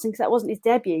John Hartson, because that wasn't his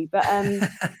debut. But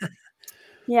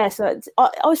yeah, so I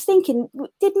was thinking,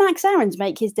 did Max Aarons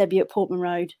make his debut at Portman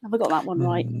Road? Have I got that one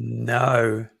right?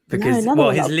 No, because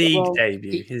his league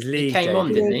debut. He came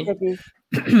on, didn't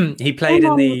he? He played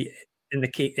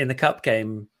in the cup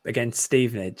game against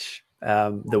Stevenage.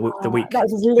 The week that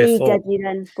was his league before. debut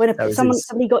then. When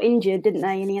somebody got injured, didn't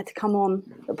they? And he had to come on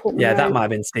at Portman Road. That might have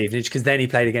been Stevenage, because then he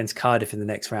played against Cardiff in the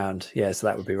next round. Yeah, so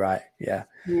that would be right. Yeah,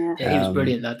 he was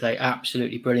brilliant that day,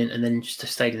 absolutely brilliant. And then just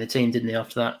stayed in the team, didn't he?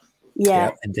 After that,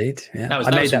 indeed. Yeah,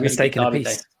 I made that mistake in a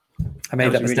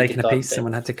piece.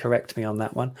 Someone had to correct me on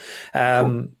that one.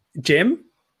 Jim?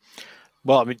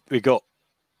 Well, I mean, we got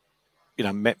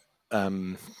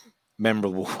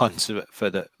memorable ones for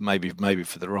the maybe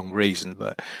for the wrong reason,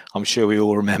 but I'm sure we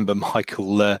all remember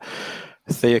Michael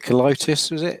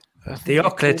Theoklitos, was it?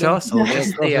 Theoklitos.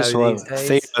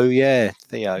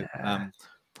 Theo.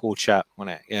 Poor chap,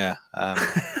 wasn't it? Yeah.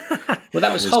 Well,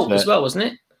 that was Holt as well, wasn't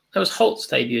it? That was Holt's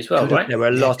debut as well, right? There were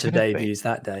a lot of debuts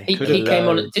that day. He came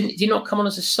on. Did he not come on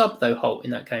as a sub though, Holt,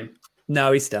 in that game?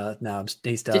 No, he started.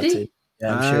 He started. Did he?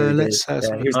 Yeah, I'm sure he did.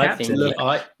 He was captain.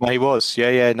 No, he was.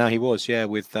 Yeah, he was. Yeah,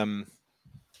 with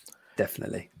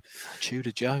definitely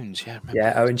Tudor Jones.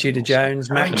 Owen Tudor Jones,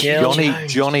 Matt Gill,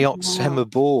 Johnny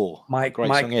Oxenma-Bor,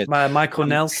 Michael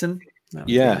Nelson.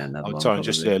 I'm sorry, I'm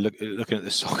just looking at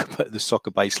the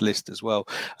soccer-based list as well.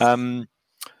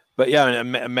 But yeah, a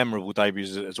memorable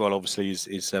debuts as well. Obviously,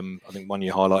 is I think one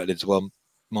you highlighted as well,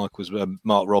 Mike, was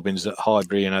Mark Robbins at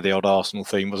Highbury. The old Arsenal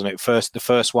theme, wasn't it? The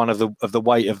first one of the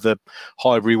weight of the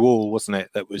Highbury wall, wasn't it?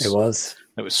 It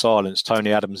was silenced.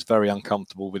 Tony Adams very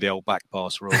uncomfortable with the old back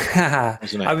pass rule,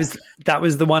 wasn't it? That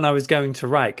was the one I was going to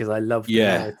write, because I love the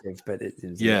narrative, but it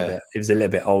was a little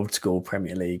bit old school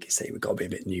Premier League. So we've got to be a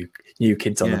bit new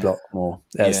kids on the block more,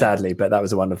 sadly. But that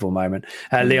was a wonderful moment.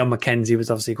 Leon Mackenzie was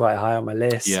obviously quite high on my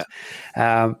list.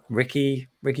 Ricky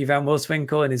Van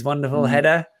Wolfswinkel and his wonderful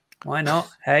header. Why not?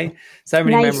 Hey, so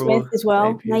many memorable Naismith as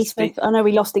well. Naismith. I know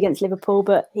we lost against Liverpool,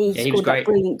 but he scored that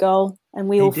brilliant goal, and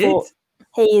we all thought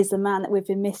he is the man that we've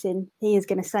been missing. He is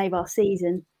going to save our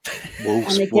season.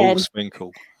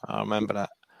 Wolfswinkel. I remember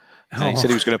that. He said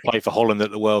he was going to play for Holland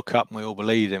at the World Cup, and we all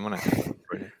believed him, wasn't it?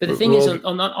 Brilliant. But the thing is,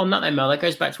 on that, Mel, that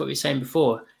goes back to what we were saying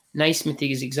before. Naismith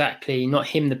is exactly not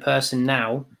him, the person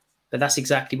now, but that's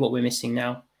exactly what we're missing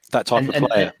now. That type of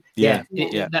player. That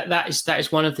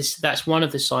is one of the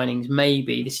signings.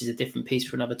 Maybe this is a different piece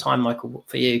for another time, Michael,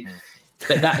 for you.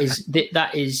 But that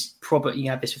is probably, you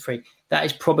have this for free. That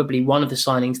is probably one of the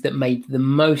signings that made the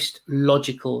most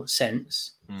logical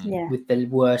sense with the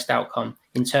worst outcome,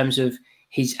 in terms of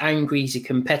he's angry, he's a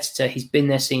competitor, he's been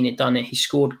there, seen it, done it. He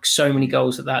scored so many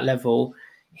goals at that level.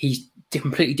 He's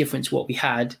completely different to what we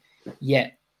had,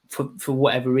 yet for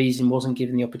whatever reason wasn't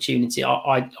given the opportunity.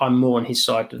 I'm more on his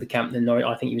side of the camp than Norwich.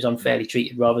 I think he was unfairly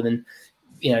treated rather than,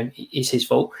 it's his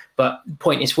fault. But the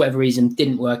point is, for whatever reason,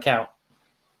 didn't work out.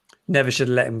 Never should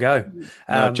have let him go.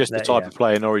 Just the type of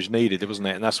player Norwich needed, wasn't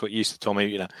it? And that's what used to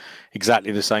Tommy,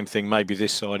 exactly the same thing. Maybe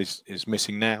this side is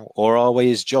missing now. Or are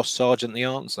we? Is Josh Sargent the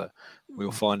answer?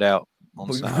 We'll find out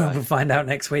on Saturday. We'll find out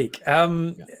next week.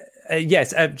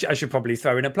 Yes, I should probably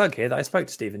throw in a plug here that I spoke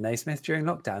to Stephen Naismith during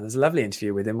lockdown. There's a lovely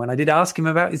interview with him when I did ask him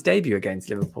about his debut against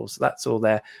Liverpool. So that's all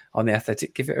there on The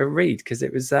Athletic. Give it a read, because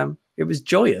it was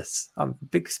joyous. I'm a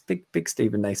big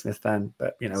Stephen Naismith fan,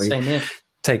 but Same here.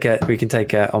 We can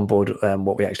take on board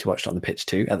what we actually watched on the pitch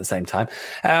too at the same time.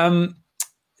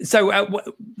 So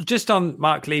just on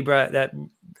Mark Libra, it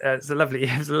was a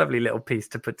lovely little piece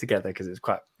to put together, because it's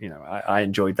quite, I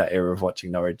enjoyed that era of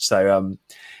watching Norwich. So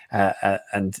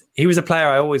and he was a player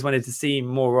I always wanted to see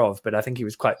more of, but I think he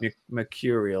was quite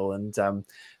mercurial and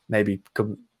maybe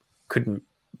couldn't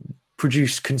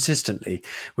produce consistently,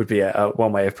 would be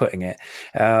one way of putting it.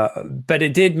 But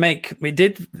it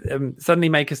did suddenly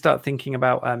make us start thinking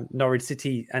about Norwich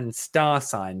City and star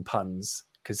sign puns,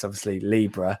 because obviously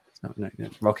Libra, it's not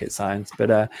rocket science.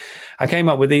 But I came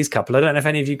up with these couple. I don't know if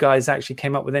any of you guys actually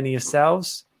came up with any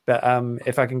yourselves, but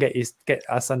if I can get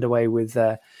us underway with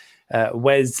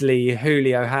Wesley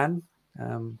Julio Han,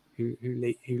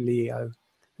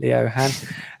 Leo Han,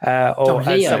 or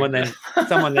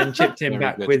someone then chipped him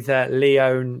back with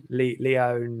Leon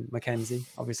Mackenzie,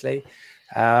 obviously,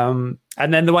 and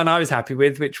then the one I was happy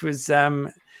with, which was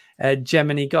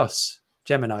Gemini Goss.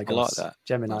 I like that.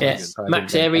 Gemini. Yeah.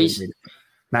 Max Aries.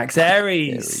 Max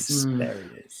Aries. There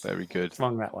he is. Very good.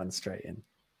 Swung that one straight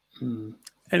in.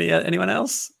 Anyone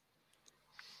else?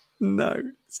 No.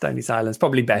 Stony silence,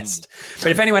 probably best.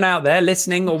 But if anyone out there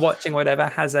listening or watching, whatever,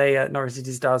 has a Norwich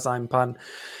City star sign pun,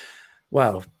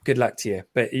 well, good luck to you.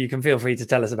 But you can feel free to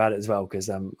tell us about it as well, because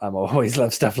I'm always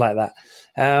love stuff like that.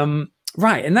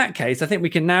 Right. In that case, I think we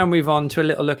can now move on to a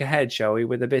little look ahead, shall we?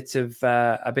 With a bit of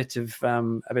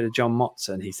John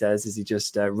Motson, he says, as he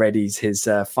just readies his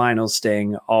final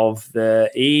sting of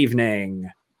the evening.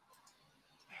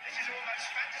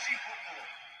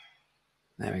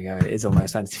 There we go. It is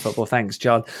almost fantasy football. Thanks,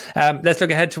 John. Let's look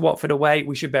ahead to Watford away.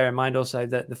 We should bear in mind also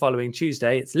that the following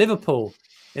Tuesday, it's Liverpool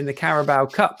in the Carabao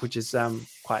Cup, which is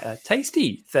quite a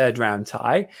tasty third round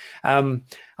tie.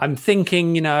 I'm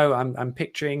thinking, I'm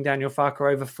picturing Daniel Farke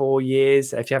over 4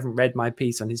 years. If you haven't read my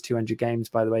piece on his 200 games,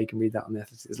 by the way, you can read that on there.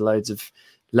 There's loads of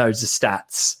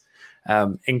stats,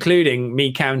 including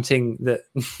me counting that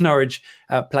Norwich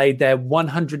played their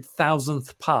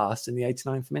 100,000th pass in the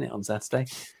 89th minute on Saturday.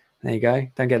 There you go.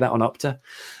 Don't get that on Opta.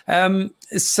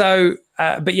 So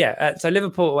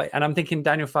Liverpool, and I'm thinking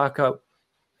Daniel Farke,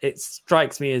 it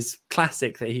strikes me as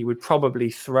classic that he would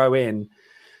probably throw in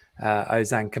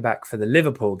Ozan Kabak for the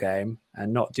Liverpool game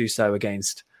and not do so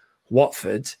against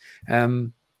Watford.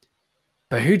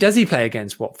 But who does he play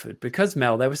against Watford? Because,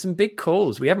 Mel, there were some big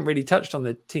calls. We haven't really touched on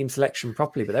the team selection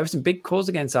properly, but there were some big calls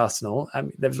against Arsenal.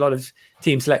 There was a lot of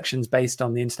team selections based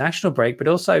on the international break, but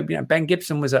also, Ben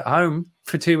Gibson was at home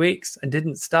for 2 weeks and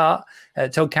didn't start.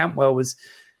 Todd Cantwell was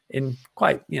in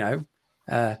quite,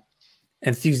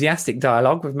 enthusiastic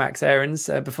dialogue with Max Aarons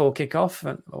before kickoff.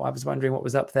 And I was wondering what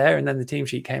was up there. And then the team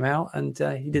sheet came out and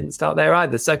he didn't start there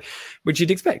either. So, which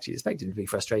you'd expect. You'd expect him to be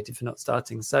frustrated for not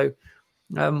starting. So,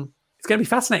 it's going to be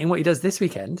fascinating what he does this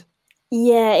weekend.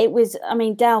 Yeah, it was. I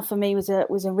mean, Dow for me was a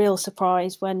real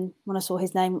surprise when I saw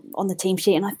his name on the team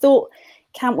sheet, and I thought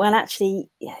Cantwell actually,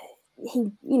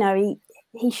 he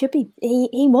should be.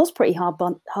 He was pretty hard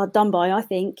done by, I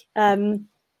think.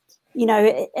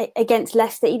 Against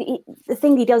Leicester, the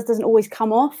thing he does doesn't always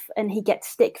come off, and he gets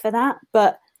stick for that.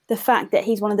 But the fact that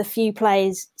he's one of the few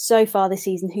players so far this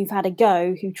season who've had a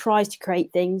go, who tries to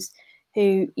create things,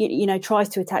 who tries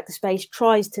to attack the space,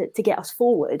 tries to get us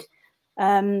forward.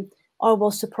 I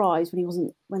was surprised when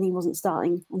he wasn't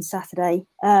starting on Saturday.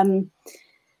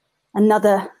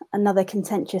 Another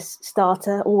contentious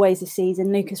starter always this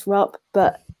season, Lucas Rupp,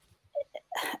 but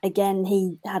again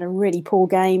he had a really poor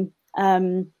game,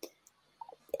 and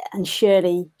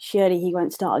surely he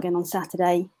won't start again on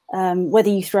Saturday. Whether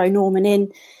you throw Norman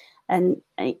in and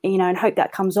hope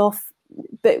that comes off,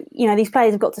 but these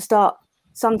players have got to start.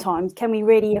 Sometimes, can we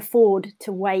really afford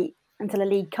to wait until a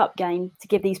League Cup game to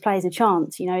give these players a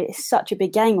chance? It's such a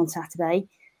big game on Saturday.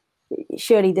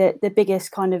 Surely the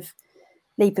biggest kind of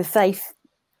leap of faith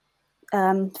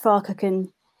Farke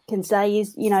can say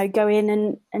is, go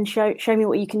in and show me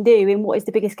what you can do in what is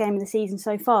the biggest game of the season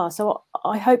so far. So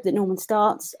I hope that Norman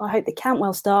starts. I hope that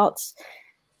Cantwell starts.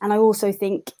 And I also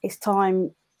think it's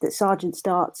time that Sargent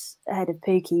starts ahead of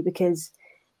Pukki, because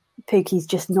Pukki's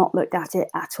just not looked at it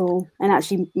at all. And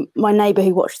actually, my neighbour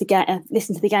who watched the game,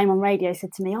 listened to the game on radio,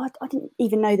 said to me, I didn't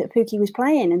even know that Pukki was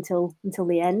playing until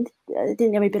the end. I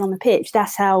didn't know he'd been on the pitch.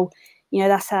 That's how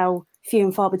few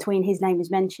and far between his name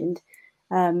is mentioned.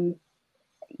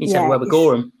 He's had Weber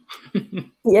Gorham.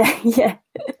 Yeah.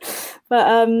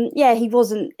 But he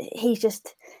wasn't. He's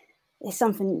just. There's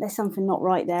something not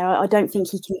right there. I don't think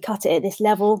he can cut it at this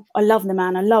level. I love the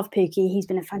man. I love Pukki. He's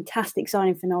been a fantastic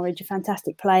signing for Norwich, a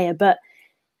fantastic player. But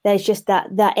there's just that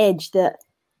edge that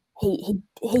he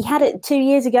had it 2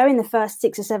 years ago in the first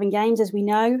 6 or 7 games, as we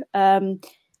know.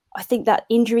 I think that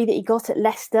injury that he got at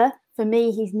Leicester, for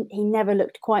me, he never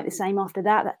looked quite the same after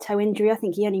that. That toe injury, I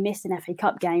think he only missed an FA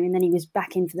Cup game, and then he was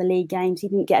back in for the league games. He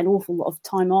didn't get an awful lot of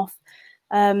time off,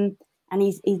 and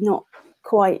he's not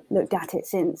quite looked at it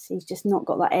since. He's just not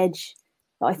got that edge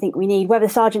that I think we need. Whether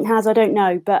Sargent has, I don't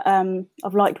know, but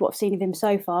I've liked what I've seen of him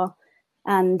so far,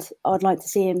 and I'd like to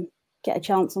see him get a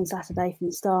chance on Saturday from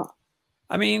the start.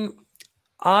 I mean,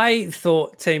 I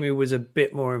thought Teemu was a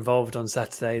bit more involved on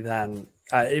Saturday than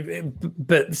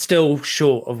but still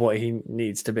short of what he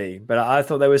needs to be. But I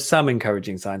thought there were some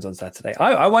encouraging signs on Saturday.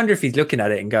 I wonder if he's looking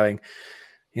at it and going,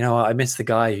 I miss the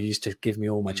guy who used to give me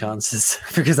all my chances,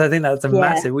 because I think that's a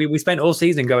massive. We spent all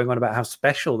season going on about how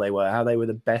special they were, how they were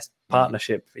the best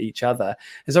partnership for each other.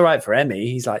 It's all right for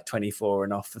Emmy. He's like 24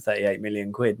 and off for 38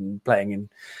 million quid and playing in,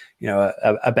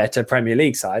 a better Premier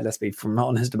League side. Let's be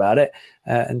honest about it.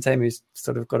 And Teemu's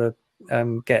sort of got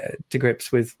to get to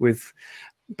grips with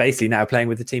basically now playing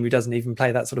with a team who doesn't even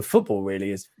play that sort of football,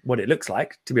 really, is what it looks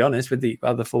like, to be honest, with the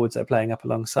other forwards that are playing up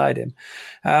alongside him.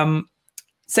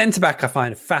 Centre-back, I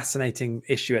find a fascinating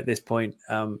issue at this point,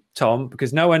 Tom,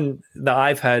 because no one that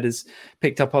I've heard has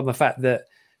picked up on the fact that,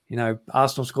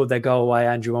 Arsenal scored their goal while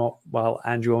Andrew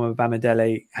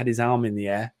Omobamidele had his arm in the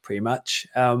air, pretty much.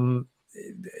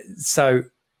 So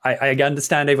I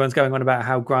understand everyone's going on about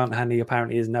how Grant Hanley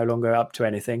apparently is no longer up to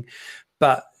anything,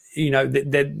 but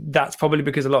that's probably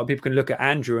because a lot of people can look at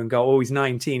Andrew and go, oh, he's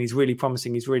 19, he's really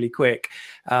promising, he's really quick.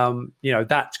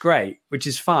 That's great, which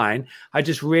is fine. I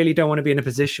just really don't want to be in a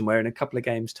position where in a couple of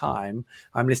games' time,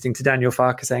 I'm listening to Daniel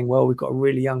Farke saying, well, we've got a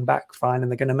really young back line and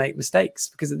they're going to make mistakes.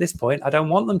 Because at this point, I don't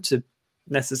want them to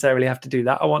necessarily have to do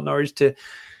that. I want Norwich to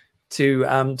do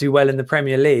well in the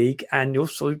Premier League. And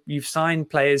also, you've signed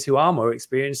players who are more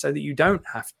experienced so that you don't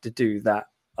have to do that,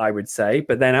 I would say.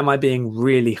 But then am I being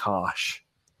really harsh?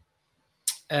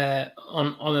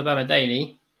 On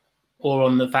Omobamidele, or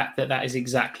on the fact that is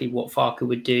exactly what Farke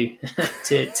would do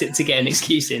to get an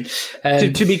excuse in.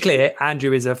 To be clear,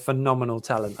 Andrew is a phenomenal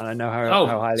talent, and I know how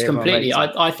highly. Completely.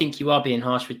 I think you are being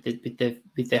harsh with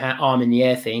the arm in the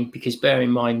air thing, because bear in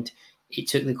mind it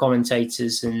took the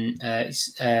commentators and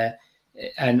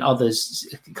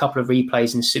others a couple of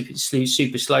replays and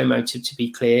super slow mo to be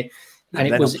clear. And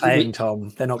they're not playing, Tom.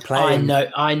 They're not playing.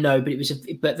 I know,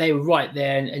 but they were right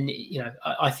there, and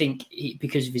I think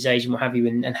because of his age and what have you,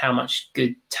 and how much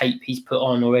good tape he's put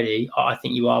on already, I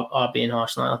think you are being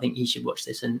harsh, and I think he should watch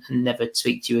this and never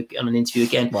speak to you on an interview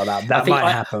again. Well, that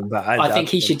might happen, but I think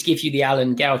he should give you the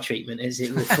Alan Gow treatment, as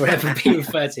it will forever be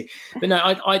referred to. But no,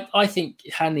 I think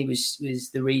Hanley was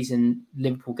the reason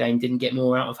Liverpool game didn't get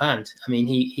more out of hand. I mean,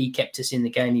 he kept us in the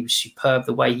game. He was superb.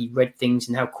 The way he read things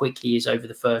and how quick he is over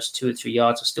the first 2 or 3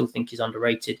 yards, I still think is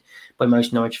underrated by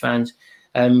most Norwich fans.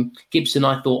 Gibson,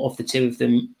 I thought of the two of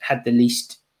them, had the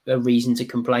least reason to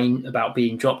complain about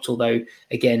being dropped. Although,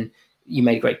 again, you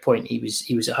made a great point. He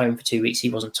was at home for 2 weeks.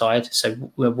 He wasn't tired, so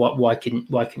why couldn't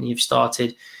he have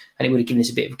started? And it would have given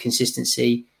us a bit of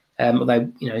consistency.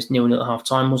 Although it's 0-0 at half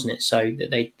time, wasn't it? So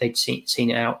that they'd seen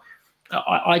it out.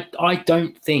 I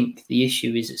don't think the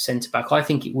issue is at centre-back. I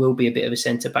think it will be a bit of a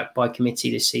centre-back by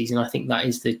committee this season. I think that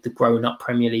is the grown-up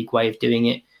Premier League way of doing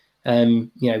it.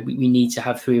 We need to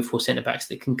have 3 or 4 centre-backs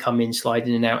that can come in, slide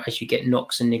in and out as you get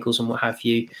knocks and niggles and what have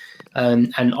you.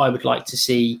 And I would like to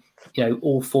see,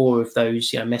 all 4 of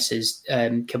those,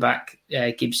 Messers, Kabak,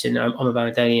 Gibson,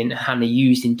 Omobamidele and Hanley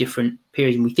used in different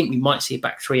periods. And we think we might see a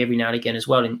back 3 every now and again as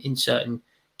well in certain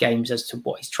games as to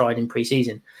what he's tried in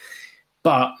pre-season.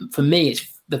 But for me,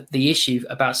 it's the issue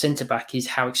about centre-back is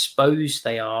how exposed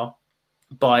they are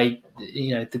by,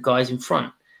 the guys in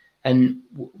front. And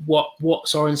what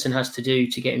Sorensen has to do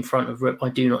to get in front of Rupp, I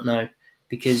do not know,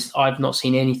 because I've not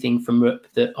seen anything from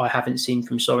Rupp that I haven't seen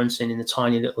from Sorensen in the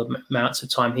tiny little amounts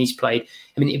of time he's played.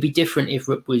 I mean, it'd be different if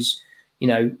Rupp was,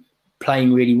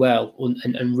 playing really well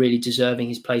and really deserving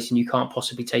his place and you can't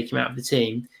possibly take him out of the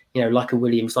team, like a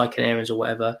Williams, like an Aarons or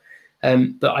whatever.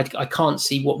 But I can't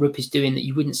see what Rupp is doing that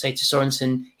you wouldn't say to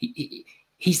Sorensen.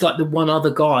 He's like the one other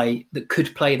guy that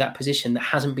could play that position that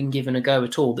hasn't been given a go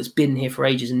at all, that's been here for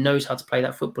ages and knows how to play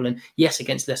that football. And yes,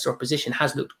 against lesser opposition,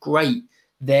 has looked great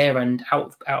there and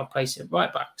out of place at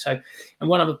right back. So, and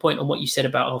one other point on what you said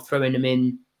about throwing them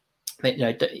in,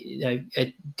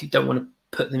 don't want to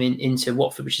put them into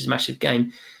Watford, which is a massive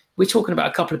game. We're talking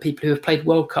about a couple of people who have played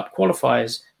World Cup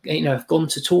qualifiers, have gone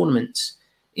to tournaments.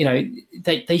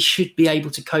 They should be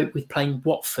able to cope with playing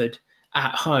Watford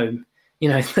at home.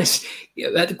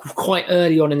 Quite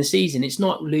early on in the season. It's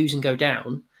not lose and go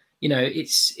down.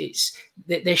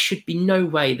 There should be no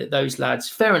way that those lads,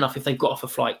 fair enough if they've got off a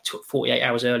flight 48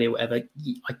 hours early or whatever,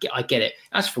 I get it.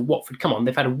 As for Watford, come on,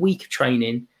 they've had a week of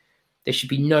training. There should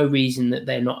be no reason that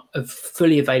they're not a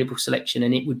fully available selection.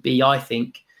 And it would be, I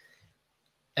think,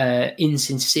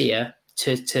 insincere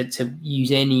to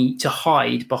use to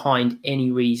hide behind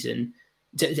any reason,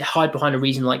 to hide behind a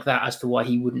reason like that as to why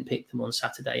he wouldn't pick them on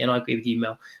Saturday. And I agree with you,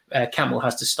 Mel. Campbell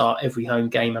has to start every home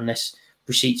game unless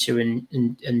Rashica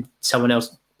and someone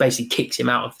else basically kicks him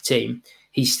out of the team.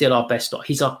 He's still our best.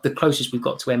 He's the closest we've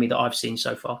got to Emmy that I've seen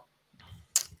so far.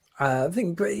 I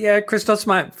think, Christos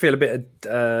might feel a bit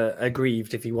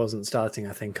aggrieved if he wasn't starting.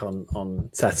 I think on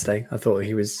Saturday, I thought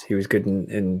he was good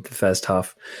in the first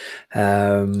half.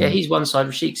 He's one side,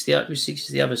 Rashica's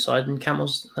the other side, and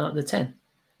Campbell's the 10.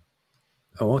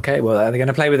 Oh, okay. Well, are they going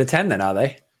to play with a 10 then? Are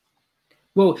they?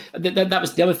 Well, that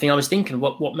was the other thing I was thinking.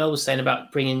 What Mel was saying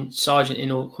about bringing Sargent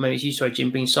in, or maybe it's you, sorry, Jim,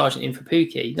 bringing Sargent in for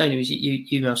Pukki. No, it was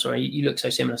you, Mel. Sorry, you look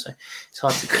so similar, so it's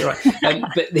hard to get right.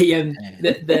 But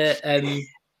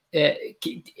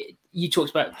you talked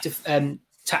about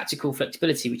tactical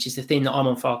flexibility, which is the thing that I'm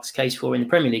on Farke's case for in the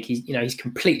Premier League. He's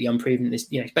completely unproven this.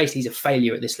 Basically he's a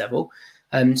failure at this level.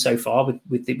 So far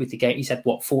with the game, he's had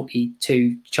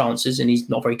 42 chances and he's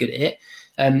not very good at it.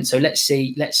 So let's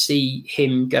see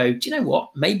him go, do you know what?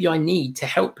 Maybe I need to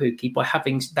help Pukki by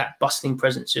having that bustling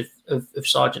presence of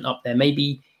Sargent up there.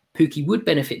 Maybe Pukki would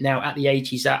benefit now at the age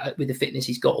he's at with the fitness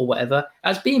he's got or whatever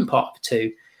as being part of the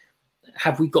two.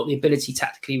 Have we got the ability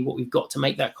tactically, what we've got to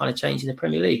make that kind of change in the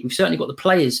Premier League? We've certainly got the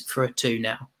players for a two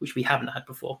now, which we haven't had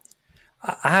before.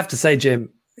 I have to say, Jim,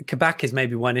 Kabak is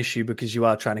maybe one issue because you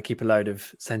are trying to keep a load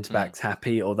of centre-backs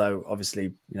happy, although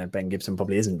obviously Ben Gibson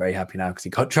probably isn't very happy now because he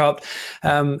got dropped.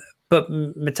 But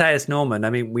Matthias Norman,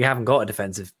 I mean, we haven't got a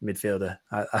defensive midfielder.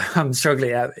 I'm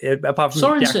struggling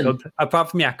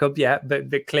apart from Jakob, yeah,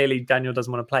 but clearly Daniel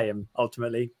doesn't want to play him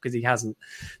ultimately because he hasn't.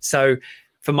 So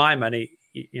for my money,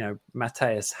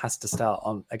 Matthias has to start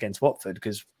on against Watford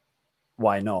because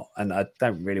why not? And I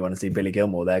don't really want to see Billy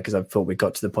Gilmore there because I thought we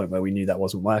got to the point where we knew that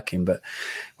wasn't working. But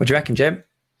what do you reckon, Jim?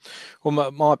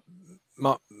 Well,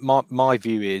 my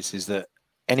view is that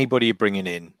anybody you're bringing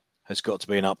in has got to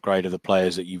be an upgrade of the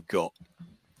players that you've got,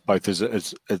 both as a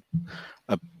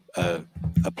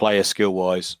player skill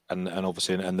wise and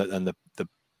obviously and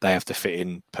they have to fit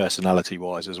in personality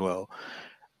wise as well.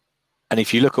 And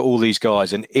if you look at all these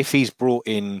guys, and if he's brought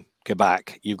in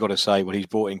Kabak, you've got to say, well, he's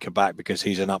brought in Kabak because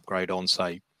he's an upgrade on,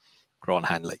 say, Grant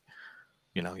Hanley.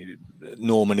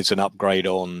 Norman is an upgrade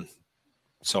on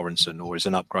Sorensen, or is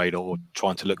an upgrade or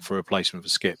trying to look for a replacement for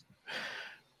Skip.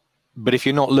 But if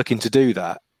you're not looking to do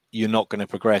that, you're not going to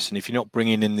progress. And if you're not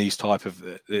bringing in these type of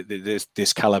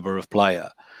this caliber of player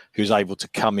who's able to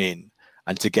come in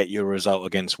and to get you a result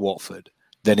against Watford,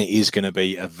 then it is going to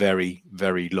be a very,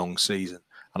 very long season.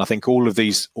 And I think all of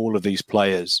these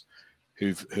players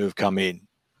who have come in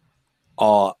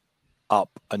are up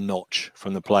a notch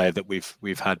from the player that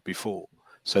we've had before.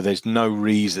 So there's no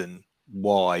reason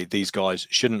why these guys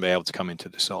shouldn't be able to come into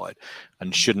the side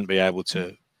and shouldn't be able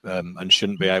to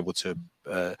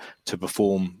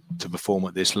perform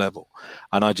at this level.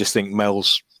 And I just think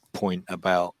Mel's point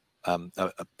about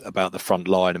the front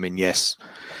line. I mean, yes,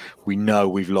 we know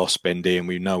we've lost Bendy and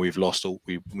we know we've lost all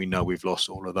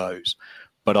of those.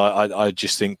 But I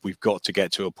just think we've got to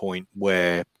get to a point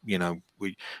where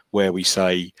we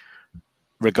say,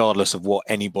 regardless of what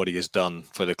anybody has done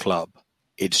for the club,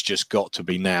 it's just got to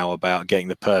be now about getting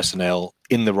the personnel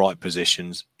in the right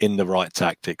positions, in the right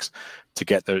tactics to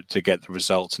get the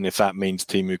results. And if that means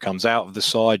Timu comes out of the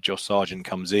side, Josh Sargent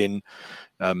comes in,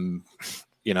 I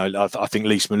think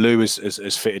Lys Malou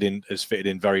has fitted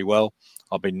in very well.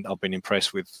 I've been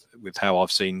impressed with how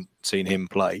I've seen him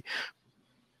play.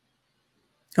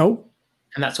 Oh,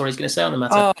 and that's what he's going to say on the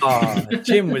matter. Oh,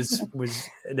 Jim was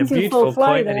at a beautiful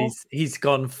point, and he's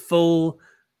gone full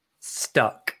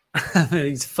stuck.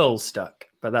 He's full stuck,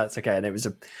 but that's okay. And it was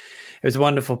a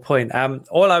wonderful point.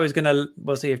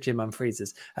 We'll see if Jim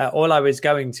unfreezes. All I was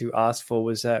going to ask for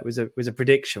was a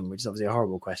prediction, which is obviously a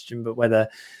horrible question, but whether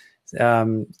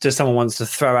just someone wants to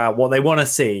throw out what they want to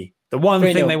see, the one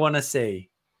thing they want to see.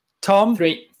 Tom,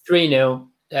 3-0.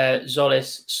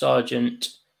 Zolis, Sargent.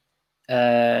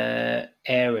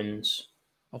 Aarons.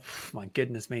 Oh my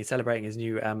goodness me! Celebrating his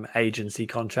new agency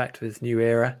contract with New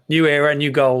Era,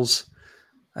 new goals.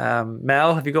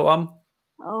 Mel, have you got one?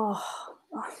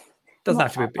 Doesn't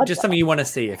have to be just something you want to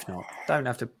see. If not, don't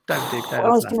do. I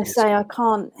was going to say I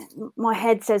can't. My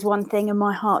head says one thing and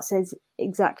my heart says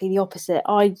exactly the opposite.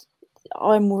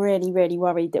 I'm really, really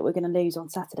worried that we're going to lose on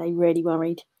Saturday. Really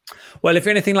worried. Well, if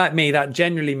you're anything like me, that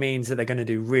generally means that they're going to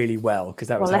do really well because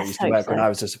that was how it used to work when I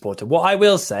was a supporter. What I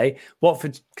will say,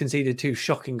 Watford conceded 2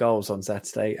 shocking goals on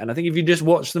Saturday. And I think if you just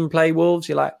watch them play Wolves,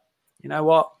 you're like, you know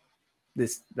what?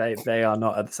 They are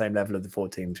not at the same level of the 4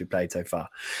 teams we played so far.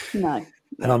 No.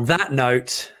 And on that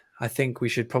note, I think we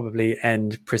should probably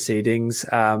end proceedings.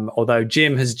 Although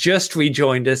Jim has just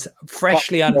rejoined us,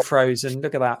 freshly unfrozen.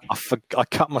 Look at that. I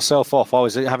cut myself off. I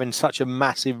was having such a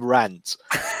massive rant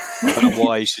about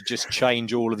why he should just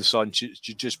change all of the signs,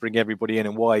 should just bring everybody in,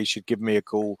 and why he should give me a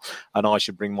call and I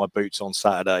should bring my boots on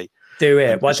Saturday. Do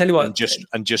it. Well, I tell you what,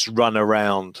 and just run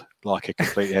around like a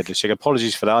completely headless chicken.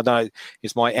 Apologies for that. I know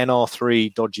it's my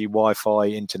NR3 dodgy Wi-Fi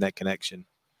internet connection.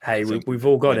 Hey, we've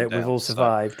all got it. We've all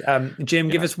survived. Jim,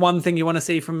 give us one thing you want to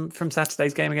see from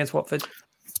Saturday's game against Watford.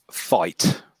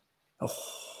 Fight. Oh.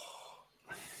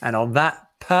 And on that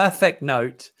perfect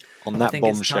note, on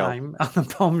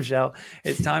the bombshell,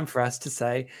 it's time for us to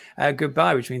say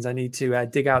goodbye, which means I need to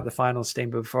dig out the final steam.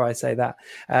 But before I say that,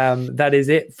 that is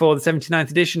it for the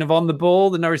 79th edition of On the Ball,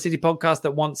 the Norwich City podcast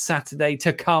that wants Saturday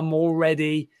to come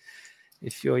already.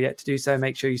 If you're yet to do so,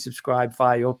 make sure you subscribe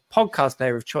via your podcast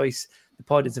player of choice. The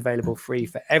pod is available free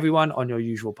for everyone on your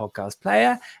usual podcast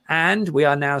player. And we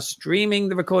are now streaming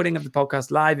the recording of the podcast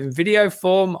live in video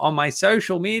form on my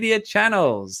social media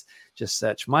channels. Just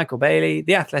search Michael Bailey,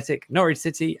 The Athletic, Norwich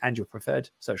City, and your preferred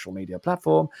social media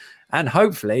platform. And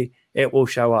hopefully it will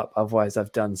show up. Otherwise,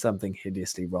 I've done something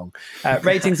hideously wrong.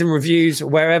 Ratings and reviews,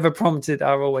 wherever prompted,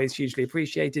 are always hugely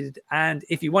appreciated. And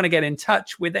if you want to get in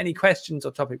touch with any questions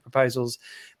or topic proposals,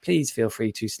 please feel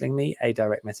free to sling me a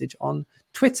direct message on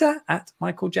Twitter at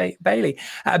Michael J. Bailey.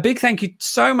 A big thank you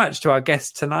so much to our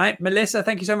guest tonight. Melissa,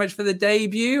 thank you so much for the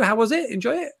debut. How was it?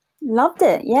 Enjoy it? Loved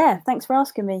it. Yeah. Thanks for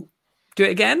asking me. Do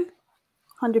it again?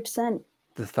 100%.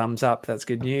 The thumbs up. That's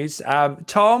good news.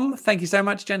 Tom, thank you so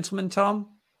much, gentleman. Tom.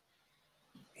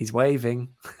 He's waving.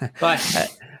 Bye.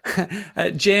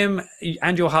 Jim,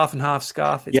 and your half and half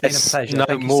scarf. It's been a pleasure. No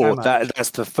Thank you more. so much. That's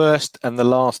the first and the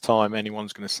last time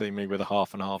anyone's going to see me with a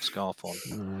half and half scarf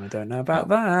on. I don't know about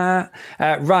that.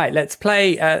 Right, let's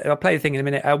play. I'll play the thing in a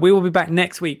minute. We will be back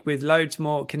next week with loads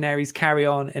more Canaries carry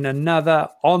on in another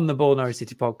On the Ball Norwich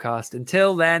City podcast.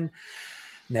 Until then,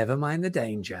 never mind the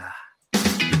danger.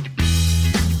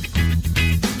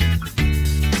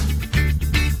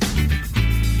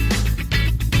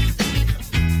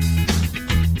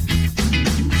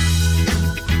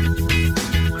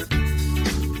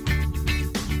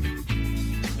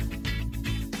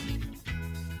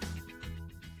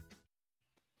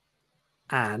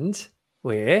 And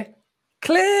we're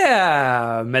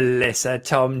clear. Melissa,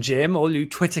 Tom, Jim, all you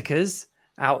Twitterkers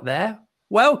out there,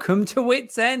 welcome to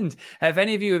Wits End. If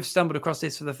any of you have stumbled across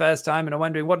this for the first time and are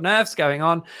wondering what on earth's going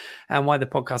on and why the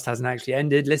podcast hasn't actually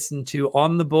ended, listen to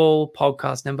On the Ball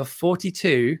podcast number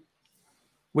 42,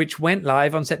 which went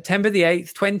live on September the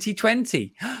 8th,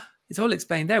 2020. It's all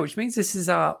explained there, which means this is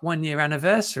our 1 year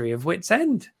anniversary of Wits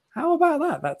End. How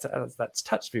about that? That's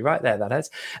touched me right there, that has.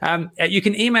 You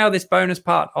can email this bonus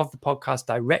part of the podcast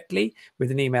directly with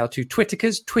an email to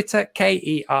Twitterkers, Twitter,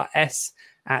 KERS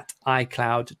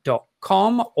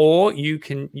 @icloud.com, or you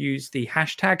can use the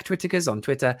hashtag Twitterkers on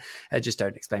Twitter. Just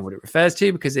don't explain what it refers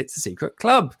to because it's a secret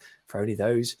club for only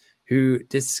those who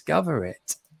discover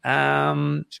it. It's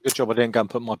a good job I didn't go and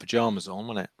put my pajamas on,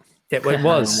 wasn't it? It was,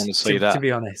 want to see that. to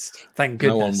be honest. Thank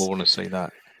goodness. No one will want to see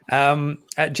that.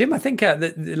 Jim, I think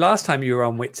the last time you were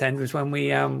on Wits End was when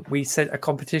we set a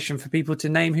competition for people to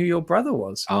name who your brother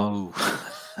was. Oh,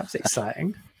 That was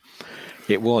exciting.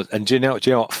 It was. And do you know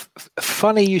what?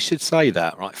 Funny you should say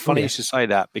that, right? Funny you should say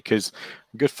that, because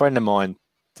a good friend of mine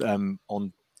on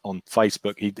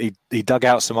Facebook, he dug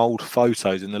out some old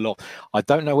photos in the loft. I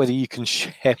don't know whether you can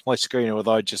share my screen or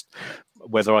whether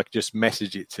I could just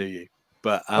message it to you.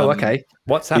 But okay.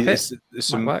 WhatsApp it.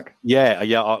 Some, might work. Yeah,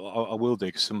 I will do.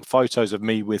 Some photos of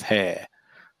me with hair.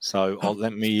 So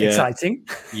let me. Exciting.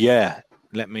 Yeah,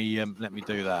 let me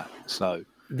do that. So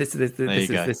this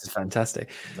is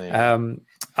fantastic.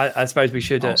 I suppose we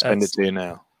should I'll send it to you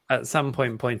now. At some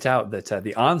point, point out that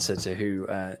the answer to who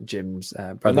Jim's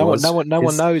brother was. No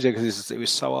one knows it because it was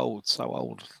so old.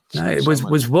 No, it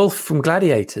was Wolf from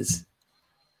Gladiators,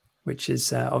 which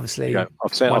is obviously. I've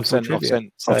sent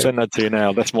that to you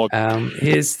now. That's my.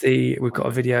 We've got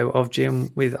a video of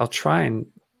Jim with. I'll try and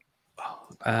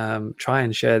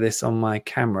share this on my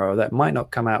camera. That might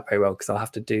not come out very well because I'll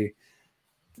have to do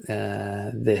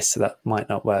this, so that might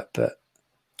not work. But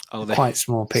quite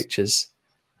small pictures,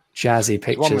 jazzy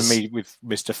pictures. One with me with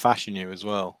Mr. Fashion You as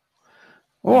well.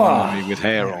 Wow, with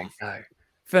hair on.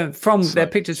 Their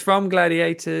pictures from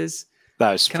Gladiators.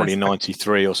 That was probably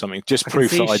 93 or something. Just proof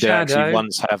that I did actually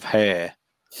once have hair.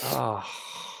 Oh,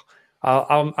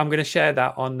 I'm going to share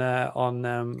that on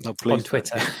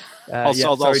Twitter. I'll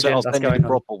send you the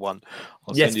proper one.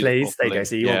 Yes, please. There you go.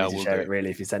 So you want me to share it, really,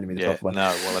 if you're sending me the proper one.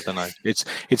 No, well, I don't know.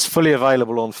 It's fully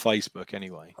available on Facebook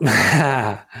anyway.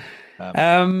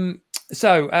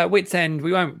 So Wits End,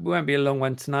 we won't be a long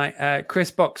one tonight. Chris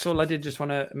Boxall, I did just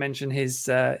want to mention his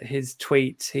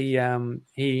tweet.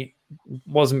 He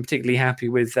wasn't particularly happy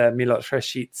with Milot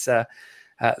Rashid's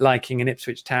liking an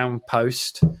Ipswich Town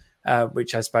post,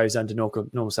 which I suppose under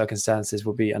normal circumstances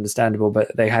would be understandable,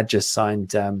 but they had just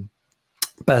signed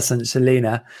Bersan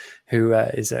Selina, who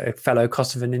is a fellow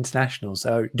Kosovan international.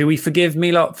 So do we forgive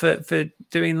Milot for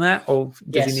doing that, or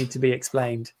does he need to be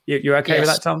explained? You're okay with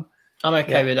that, Tom? I'm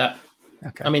okay with that.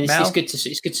 Okay. I mean, it's good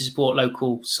to support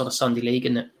local sort of Sunday league,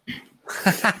 isn't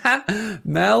it?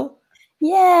 Mel?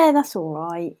 Yeah, that's all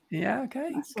right. Yeah, okay.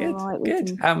 That's good. all right.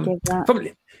 Good. That.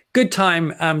 Probably good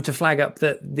time to flag up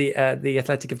that the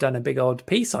Athletic have done a big old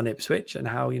piece on Ipswich and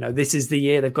how this is the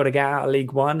year they've got to get out of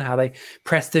League One. How they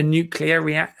pressed the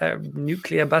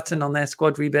nuclear button on their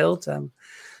squad rebuild.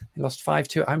 They lost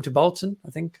 5-2 at home to Bolton, I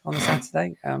think, on the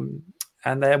Saturday.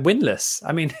 And they're winless.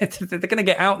 I mean, they're going to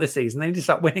get out this season. They need to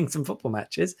start winning some football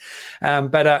matches.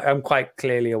 But I'm quite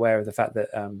clearly aware of the fact that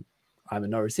I'm a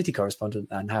Norwich City correspondent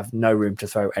and have no room to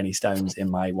throw any stones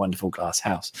in my wonderful glass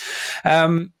house.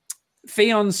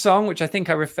 Fion's song, which I think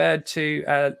I referred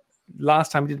to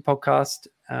last time we did the podcast,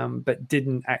 but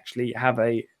didn't actually have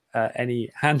any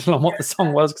handle on what the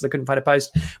song was because I couldn't find a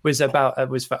post, was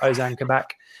for Ozan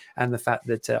Kabak, and the fact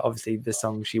that obviously the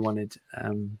song she wanted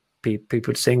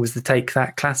people to sing was the Take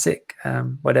That classic.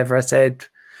 Whatever I said,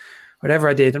 whatever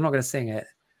I did, I'm not going to sing it.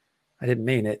 I didn't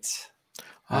mean it.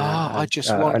 I just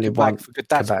want Kabak for good.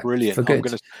 That's Kabak brilliant.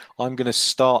 I'm going to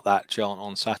start that chant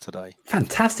on Saturday.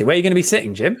 Fantastic. Where are you going to be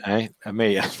sitting, Jim? Hey,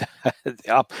 me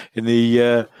up in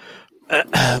the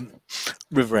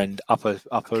River End upper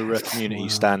community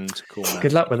stand corner.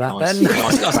 Good luck with that, then. I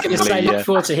was going to say, look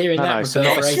forward to hearing that.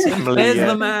 There's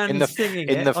the man singing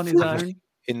it on his own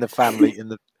in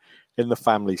the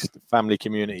family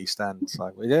community stand.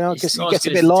 So I guess it gets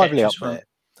a bit lively up there.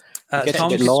 It gets a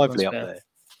bit lively up there.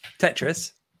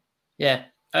 Tetris. Yeah.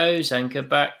 Ozan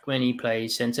Kabak when he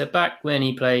plays centre back, when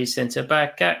he plays centre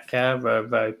back at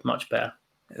Carrow. Much better.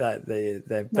 They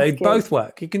both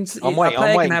work. You can. A player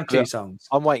can have two songs.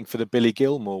 I'm waiting for the Billy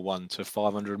Gilmore one to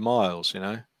 500 miles. You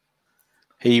know,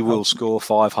 he will score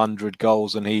 500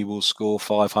 goals and he will score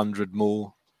 500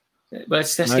 more. Well,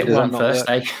 let's get one first,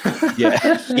 eh?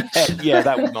 Yeah,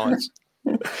 that was nice.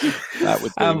 That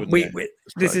would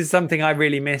this is something I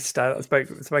really missed. I spoke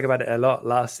about it a lot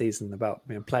last season about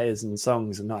players and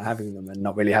songs and not having them and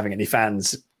not really having any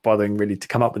fans bothering really to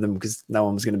come up with them because no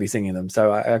one was going to be singing them.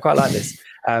 So I quite like this.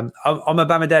 Omar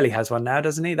Bamidele has one now,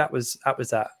 doesn't he? That was at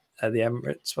the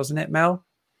Emirates, wasn't it, Mel?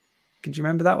 Could you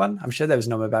remember that one? I'm sure there was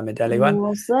an Omar Bamidele one.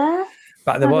 Was there?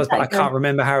 But there was, but I can't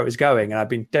remember how it was going, and I've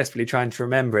been desperately trying to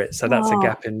remember it. So that's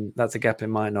a gap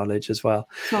in my knowledge as well.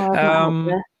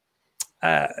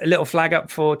 A little flag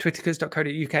up for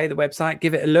twittercus.co.uk, the website.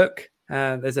 Give it a look.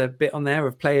 There's a bit on there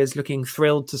of players looking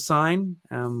thrilled to sign,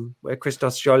 where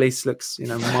Christos Jolis looks,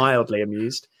 mildly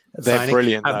amused. They're signing.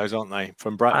 Brilliant, those, aren't they?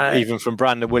 Even from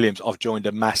Brandon Williams, I've joined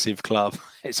a massive club.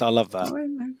 I love that.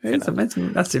 It's a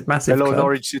massive Hello, club.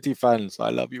 Norwich City fans.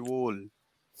 I love you all.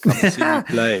 Come and see me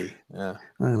play. Yeah.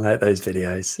 I like those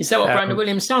videos. Is that what Brandon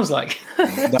Williams sounds like?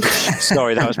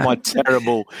 Sorry, that was my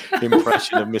terrible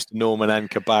impression of Mr. Norman and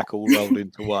Kabak all rolled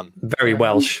into one. Very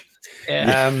Welsh.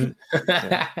 Yeah.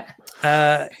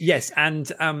 Yes,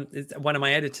 and one of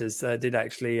my editors did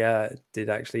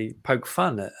actually poke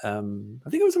fun at. I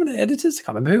think it was one of the editors. I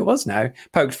can't remember who it was now.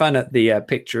 Poked fun at the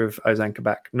picture of Ozan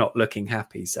Kabak not looking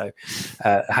happy. So,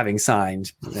 having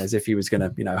signed, as if he was going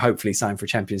to, hopefully sign for a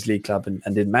Champions League club and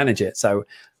didn't manage it. So,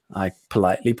 I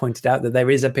politely pointed out that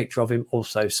there is a picture of him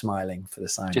also smiling for the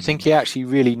signing. Do you think he actually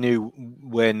really knew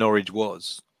where Norwich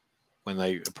was when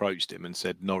they approached him and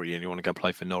said, Norwich, you want to go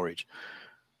play for Norwich?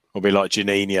 Or be like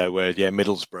Juninho, where,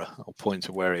 Middlesbrough. I'll point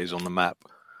to where it is on the map.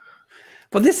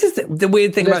 Well, this is the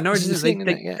weird thing about Norwich is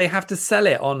they have to sell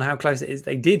it on how close it is.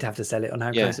 They did have to sell it on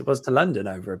how close it was to London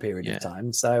over a period of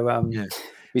time. So,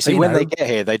 you see, when they get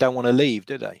here, they don't want to leave,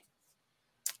 do they?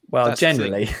 Well, That's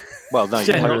generally. Well, no,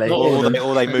 generally.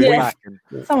 Or they move back. And,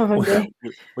 some of them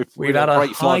do. We've had a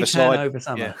great high turnover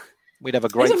summer. Yeah. We'd have a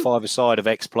great five-a-side of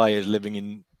ex-players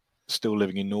still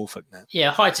living in Norfolk now.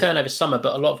 Yeah, high turnover summer,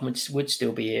 but a lot of them would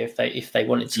still be here if they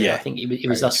wanted to. Yeah. I think it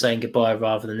was us saying goodbye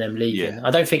rather than them leaving. Yeah.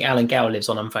 I don't think Alan Gow lives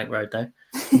on Unfank Road, though.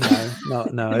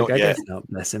 No, I guess not.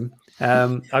 Bless him.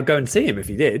 I'd go and see him if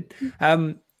he did.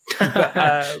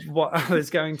 But what was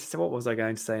I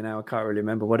going to say now? I can't really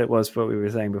remember what it was, what we were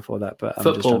saying before that. But I'm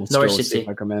football, just trying to Norwich City.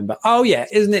 I can remember. Oh yeah,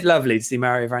 isn't it lovely to see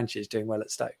Mario Francis doing well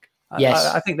at Stoke? Yes,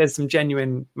 I think there's some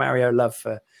genuine Mario love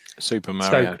for Super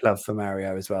Mario. Stoke love for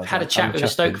Mario as well. I had a chat with a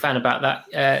Stoke fan about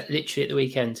that literally at the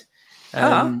weekend.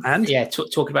 And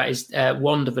talking about his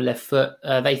wand of a left foot.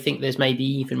 They think there's maybe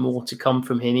even more to come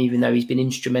from him, even though he's been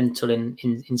instrumental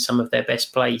in some of their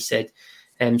best play. He said.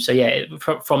 From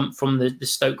the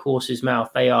Stoke horse's mouth,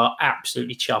 they are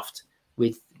absolutely chuffed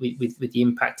with the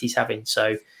impact he's having.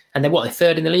 So, and they're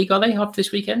third in the league, are they, after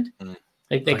this weekend?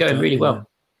 They're going really well.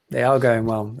 They are going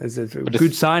well. It's a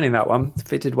good signing, that one.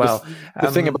 Fitted well.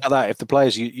 The thing about that, if the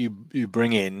players you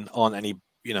bring in aren't any,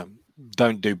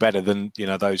 don't do better than,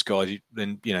 those guys,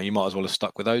 then, you might as well have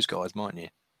stuck with those guys, mightn't you?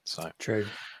 So True.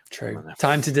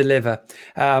 Time to deliver.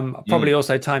 Probably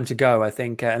also time to go, I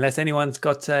think, unless anyone's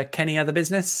got Kenny other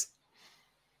business.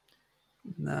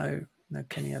 No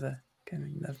Kenny other.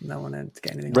 No one else to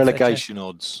get anything. Relegation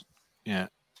odds. Yeah.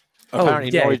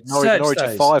 Apparently, Norwich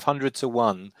are 500 to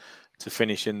 1 to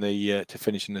finish in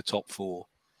the top four.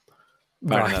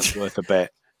 Apparently, that's worth a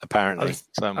bet. apparently.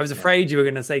 I was afraid you were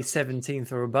going to say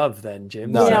 17th or above then,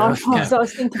 Jim. No. Yeah, I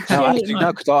was thinking.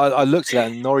 No, because I looked at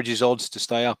that, and Norwich's odds to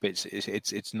stay up.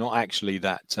 It's not actually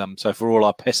that. So for all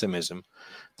our pessimism,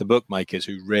 the bookmakers,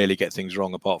 who rarely get things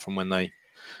wrong, apart from when they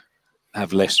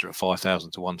have Leicester at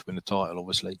 5,000 to 1 to win the title,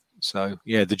 obviously. So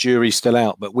yeah, the jury's still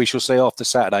out, but we shall see after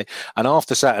Saturday. And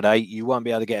after Saturday, you won't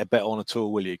be able to get a bet on at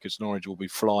all, will you? Because Norwich will be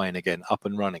flying again, up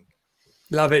and running.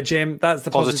 Love it, Jim. That's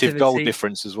the positive goal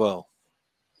difference as well.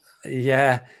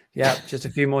 Yeah, just a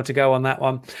few more to go on that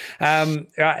one.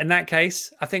 In that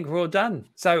case, I think we're all done.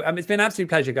 So it's been an absolute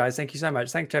pleasure, guys. Thank you so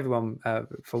much. Thank you to everyone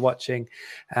for watching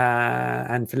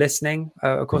and for listening,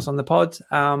 of course, on the pod.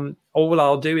 All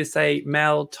I'll do is say,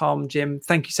 Mel, Tom, Jim,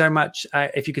 thank you so much.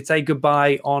 If you could say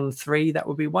goodbye on 3, that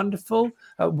would be wonderful.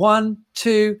 1,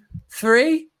 2,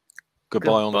 3.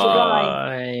 Goodbye on 3.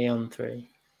 Goodbye on 3.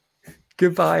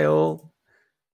 Goodbye, all.